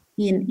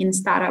in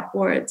startup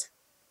world.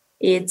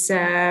 It's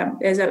and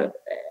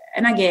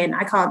again,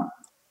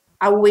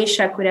 I wish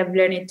I could have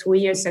learned it 2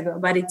 years ago,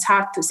 but it's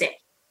hard to say,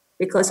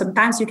 because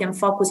sometimes you can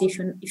focus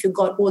if you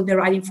got all the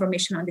right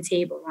information on the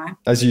table, right?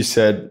 As you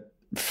said,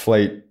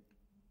 Fleet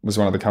was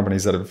one of the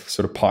companies that have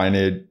sort of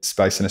pioneered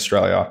space in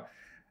Australia.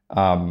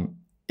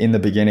 In the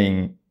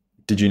beginning,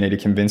 did you need to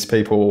convince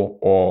people,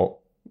 or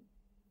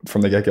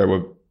from the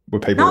get-go were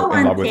people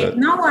in love with it?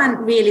 No one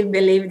really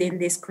believed in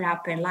this could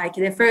happen. Like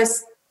the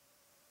first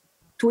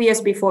 2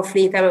 years before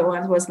Fleet,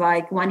 everyone was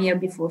like 1 year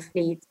before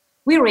Fleet.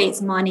 We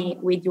raised money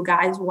with you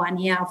guys 1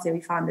 year after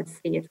we founded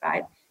Fleet,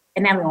 right?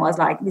 And everyone was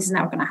like, this is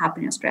never going to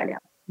happen in Australia.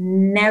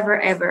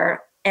 Never,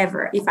 ever,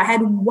 ever. If I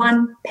had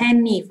 1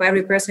 penny for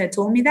every person that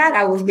told me that,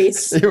 I would be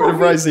so you would have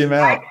raised the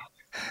amount.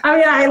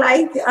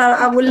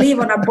 I would live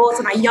on a boat,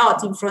 on a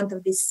yacht in front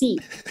of the sea.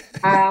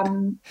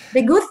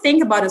 The good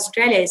thing about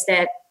Australia is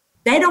that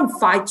they don't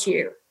fight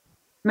you.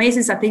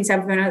 Amazing things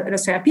I've learned in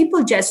Australia.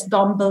 People just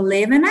don't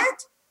believe in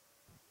it,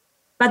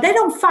 but they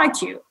don't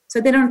fight you. So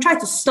they don't try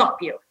to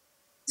stop you.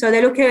 So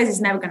they look at it, it's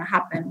never going to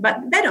happen.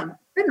 But they don't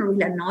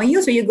really annoy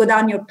you. So you go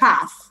down your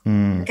path,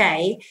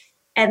 okay?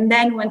 And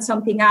then when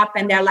something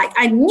happens, they're like,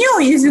 I knew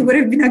this would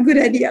have been a good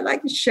idea.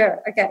 Like,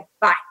 sure, okay,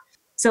 bye.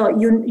 So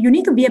you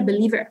need to be a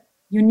believer.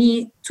 You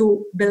need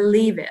to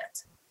believe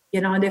it,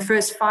 the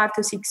first 5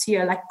 to 6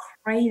 years, like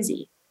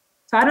crazy.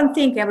 So I don't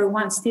think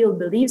everyone still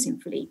believes in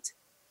Fleet.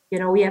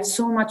 We have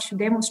so much to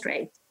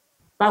demonstrate.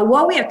 But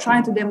what we are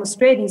trying to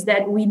demonstrate is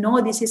that we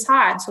know this is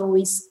hard, so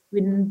we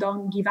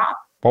don't give up.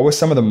 What were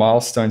some of the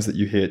milestones that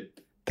you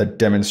hit that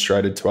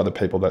demonstrated to other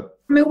people that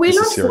we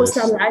launched 4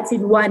 satellites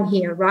in 1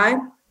 year, right?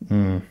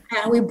 And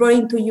we brought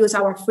into use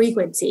our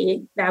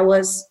frequency that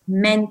was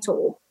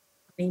mental,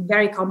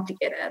 very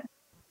complicated.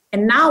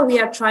 And now we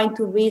are trying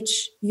to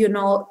reach,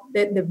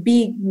 the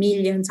big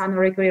millions annual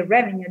recurring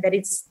revenue that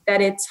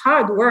it's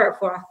hard work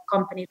for a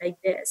company like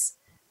this.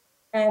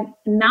 And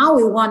now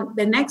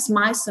the next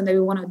milestone that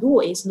we want to do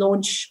is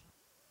launch.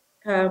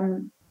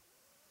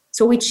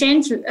 So we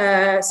changed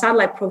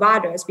satellite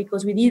providers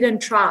because we didn't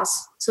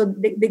trust. So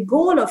the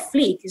goal of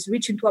Fleet is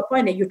reaching to a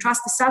point that you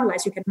trust the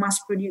satellites you can mass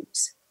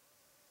produce.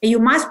 And you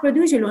mass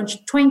produce, you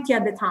launch 20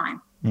 at the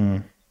time.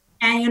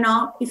 And,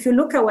 if you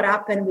look at what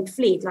happened with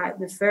Fleet, like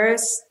the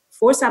first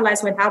 4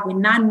 satellites went up with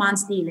 9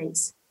 months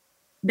delays.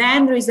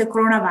 Then there is the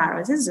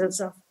coronavirus.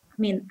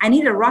 I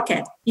need a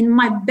rocket in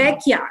my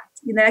backyard.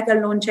 That I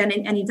can launch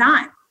any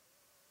time.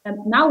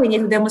 And now we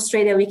need to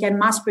demonstrate that we can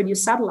mass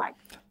produce satellite.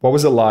 What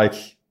was it like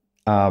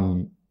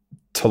to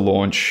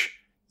launch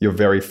your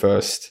very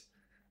first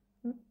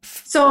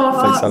Fleet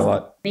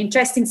satellite? The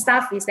interesting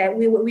stuff is that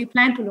we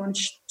plan to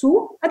launch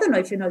 2. I don't know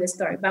if you know the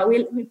story, but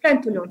we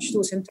plan to launch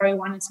 2, Centauri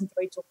 1 and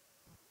Centauri 2.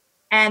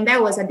 And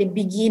that was at the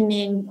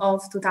beginning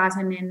of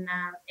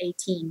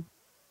 2018,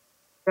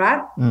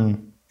 right?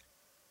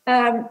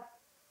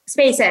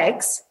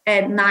 SpaceX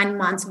had 9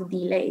 months of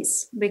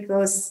delays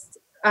because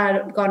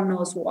God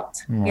knows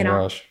what,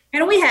 Gosh.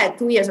 And we had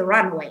 2 years of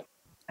runway.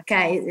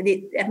 Okay,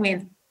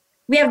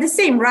 we have the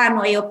same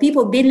runway of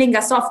people building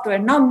a software,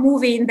 not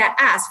moving their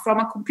ass from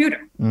a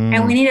computer,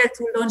 and we needed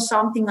to launch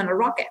something on a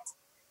rocket.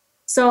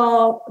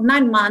 So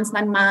 9 months,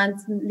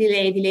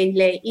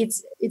 delay.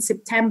 It's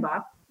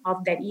September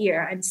of that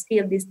year, and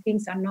still these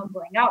things are not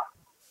going up.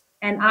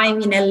 And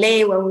I'm in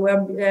LA where we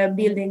were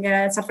building,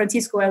 San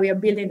Francisco where we are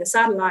building the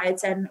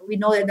satellites, and we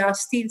know that there are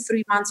still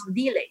 3 months of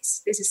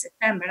delays. This is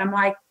September. And I'm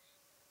like,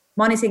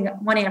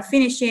 money are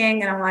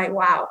finishing, and I'm like,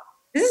 wow,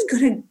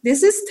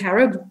 this is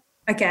terrible.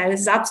 Okay,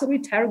 this is absolutely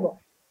terrible.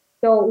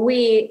 So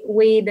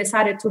we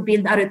decided to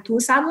build other 2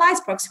 satellites,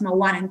 Proxima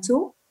 1 and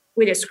 2,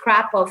 with a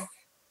scrap of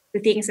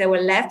the things that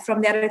were left from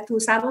the other 2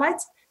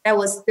 satellites. That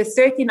was the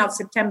 13th of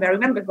September. I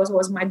remember because it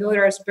was my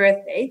daughter's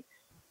birthday.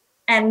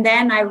 And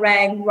then I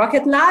rang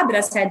Rocket Lab and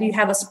I said, do you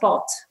have a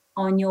spot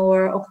on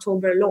your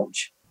October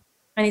launch?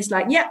 And he's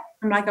like, yeah.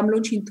 I'm like, I'm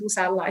launching 2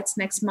 satellites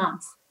next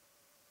month.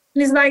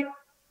 And he's like,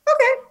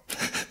 okay.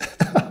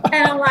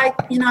 And I'm like,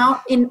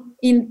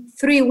 in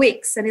 3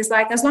 weeks. And he's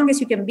like, as long as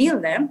you can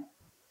build them.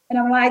 And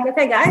I'm like,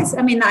 okay, guys.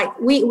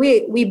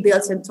 We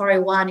built Centauri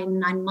 1 in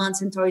 9 months,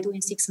 Centauri 2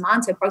 in 6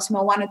 months, and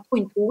Proxima 1 and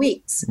 2 in 2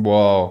 weeks.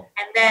 Whoa.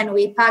 And then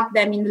we packed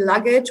them in the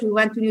luggage. We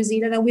went to New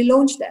Zealand and we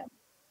launched them.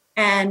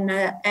 And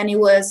it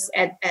was,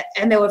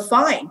 and they were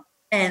fine.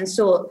 And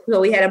so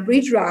we had a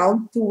bridge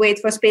round to wait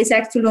for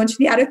SpaceX to launch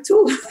the other 2.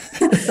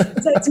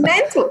 So it's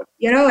mental,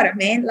 you know what I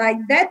mean? Like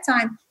that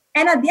time.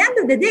 And at the end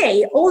of the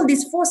day, all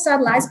these 4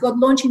 satellites got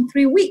launched in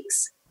 3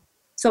 weeks.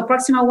 So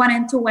Proxima 1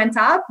 and 2 went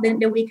up, then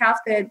the week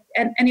after,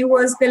 and it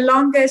was the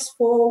longest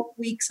 4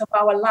 weeks of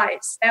our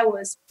lives. That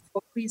was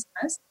for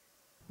Christmas.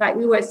 Like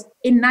we were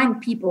 9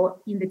 people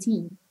in the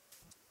team,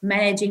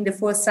 managing the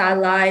 4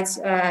 satellites,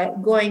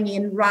 going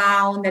in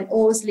round and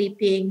all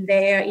sleeping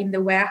there in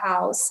the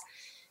warehouse.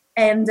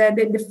 And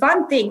the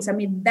fun things,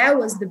 that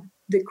was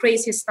the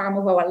craziest time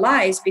of our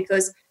lives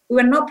because we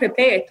were not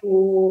prepared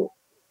to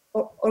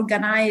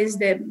organize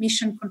the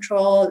mission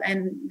control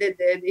and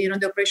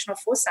the operation of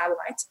 4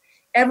 satellites.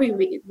 Every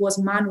week it was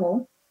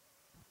manual.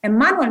 And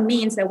manual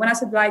means that when a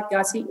satellite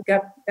go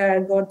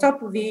on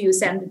top of you, you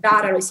send the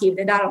data, receive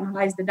the data,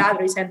 analyze the data,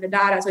 resend the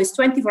data. So it's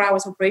 24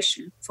 hours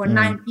operation for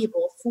 9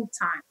 people full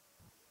time.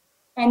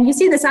 And you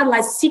see the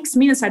satellites 6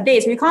 minutes a day,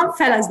 so you can't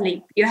fall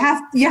asleep. You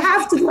have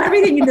to do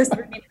everything in this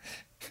 3 minutes.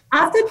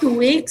 After 2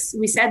 weeks,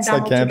 we sat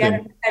down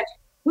together.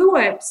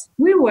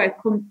 We were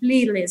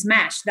completely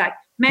smashed. Like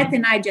Matt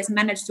and I just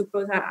managed to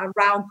close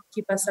around to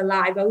keep us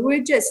alive, but we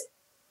were just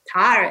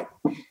tired.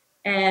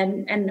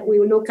 And we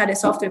look at the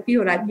software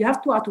people like you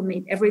have to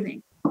automate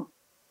everything.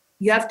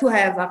 You have to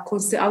have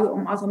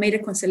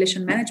automated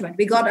constellation management.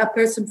 We got a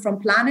person from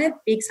Planet,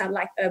 big NASA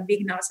satellite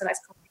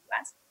company,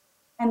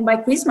 and by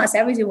Christmas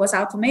everything was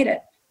automated.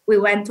 We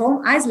went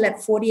home. I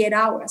slept 48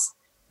 hours.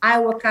 I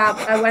woke up.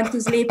 I went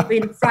to sleep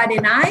in Friday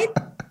night.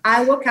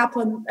 I woke up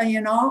on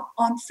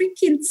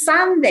freaking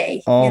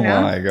Sunday. Oh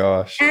my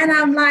gosh! And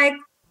I'm like,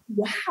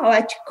 wow,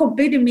 I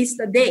completely missed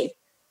the day,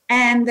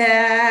 and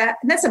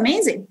that's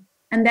amazing.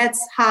 And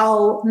that's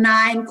how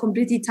 9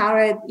 completely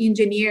talented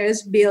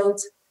engineers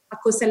built a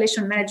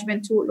constellation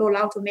management tool all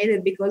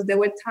automated because they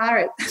were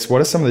tired. So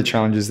what are some of the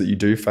challenges that you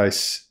do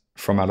face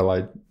from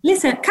Adelaide?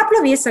 Listen, a couple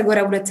of years ago,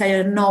 I would have tell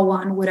you no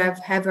one would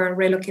have ever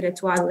relocated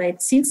to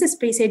Adelaide. Since the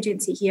space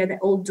agency here, they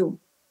all do.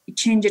 It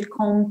changed it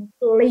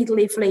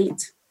completely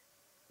fleet.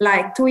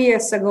 Like 2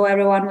 years ago,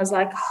 everyone was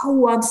like,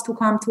 who wants to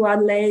come to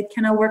Adelaide?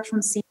 Can I work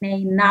from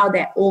Sydney? Now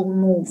they all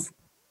move.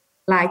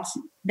 Like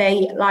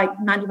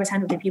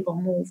 90% of the people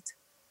moved.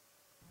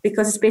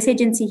 Because the space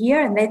agency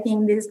here, and they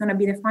think this is going to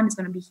be the fun, it's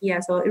going to be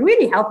here. So it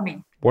really helped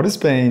me. What has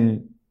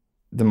been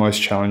the most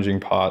challenging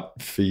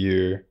part for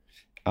you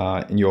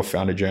in your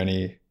founder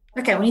journey?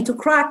 Okay, we need to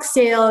crack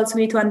sales.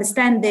 We need to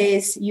understand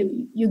this.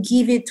 You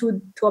give it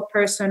to a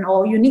person,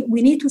 or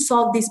we need to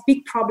solve this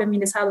big problem in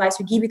the satellites.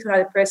 You give it to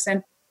another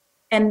person,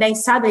 and then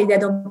suddenly they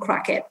don't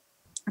crack it.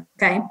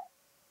 Okay,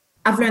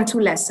 I've learned 2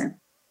 lessons.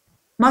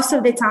 Most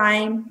of the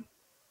time,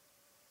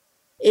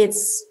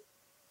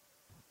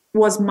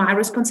 was my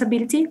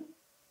responsibility.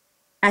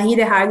 I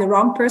either hired the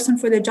wrong person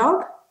for the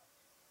job,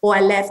 or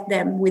I left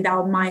them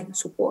without my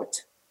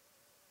support.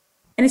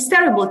 And it's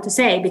terrible to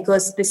say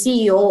because the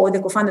CEO or the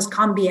co-founders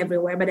can't be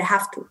everywhere, but they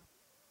have to.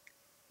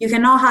 You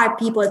cannot hire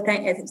people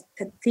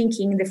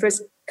thinking the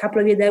first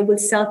couple of years they will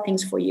sell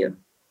things for you.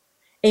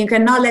 And you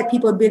cannot let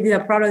people build a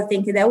product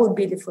thinking they will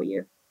build it for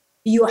you.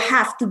 You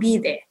have to be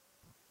there.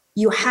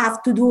 You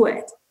have to do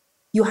it.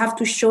 You have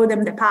to show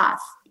them the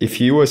path.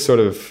 If you were sort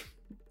of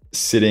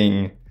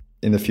sitting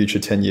in the future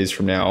 10 years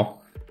from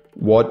now,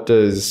 what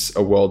does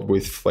a world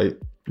with Fleet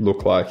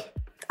look like?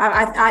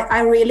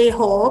 I really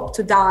hope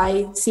to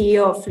die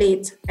CEO of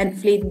Fleet, and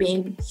Fleet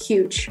being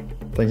huge.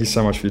 Thank you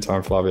so much for your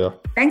time, Flavia.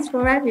 Thanks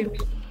for having me.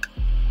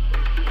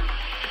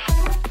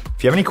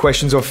 If you have any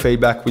questions or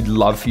feedback, we'd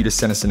love for you to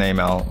send us an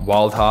email,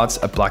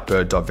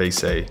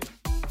 wildhearts@blackbird.vc.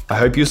 I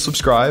hope you'll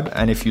subscribe,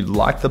 and if you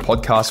like the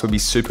podcast, we'd be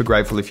super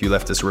grateful if you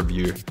left us a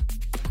review.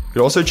 You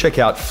could also check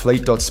out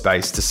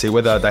fleet.space to see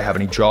whether they have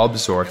any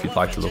jobs or if you'd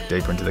like to look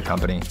deeper into the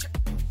company.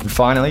 And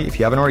finally, if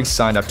you haven't already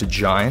signed up to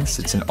Giants,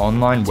 it's an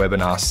online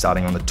webinar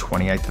starting on the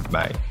 28th of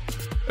May.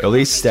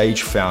 Early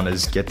stage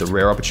founders get the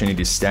rare opportunity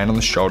to stand on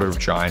the shoulder of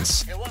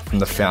giants from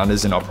the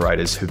founders and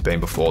operators who've been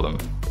before them.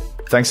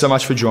 Thanks so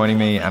much for joining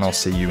me, and I'll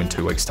see you in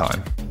 2 weeks'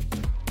 time.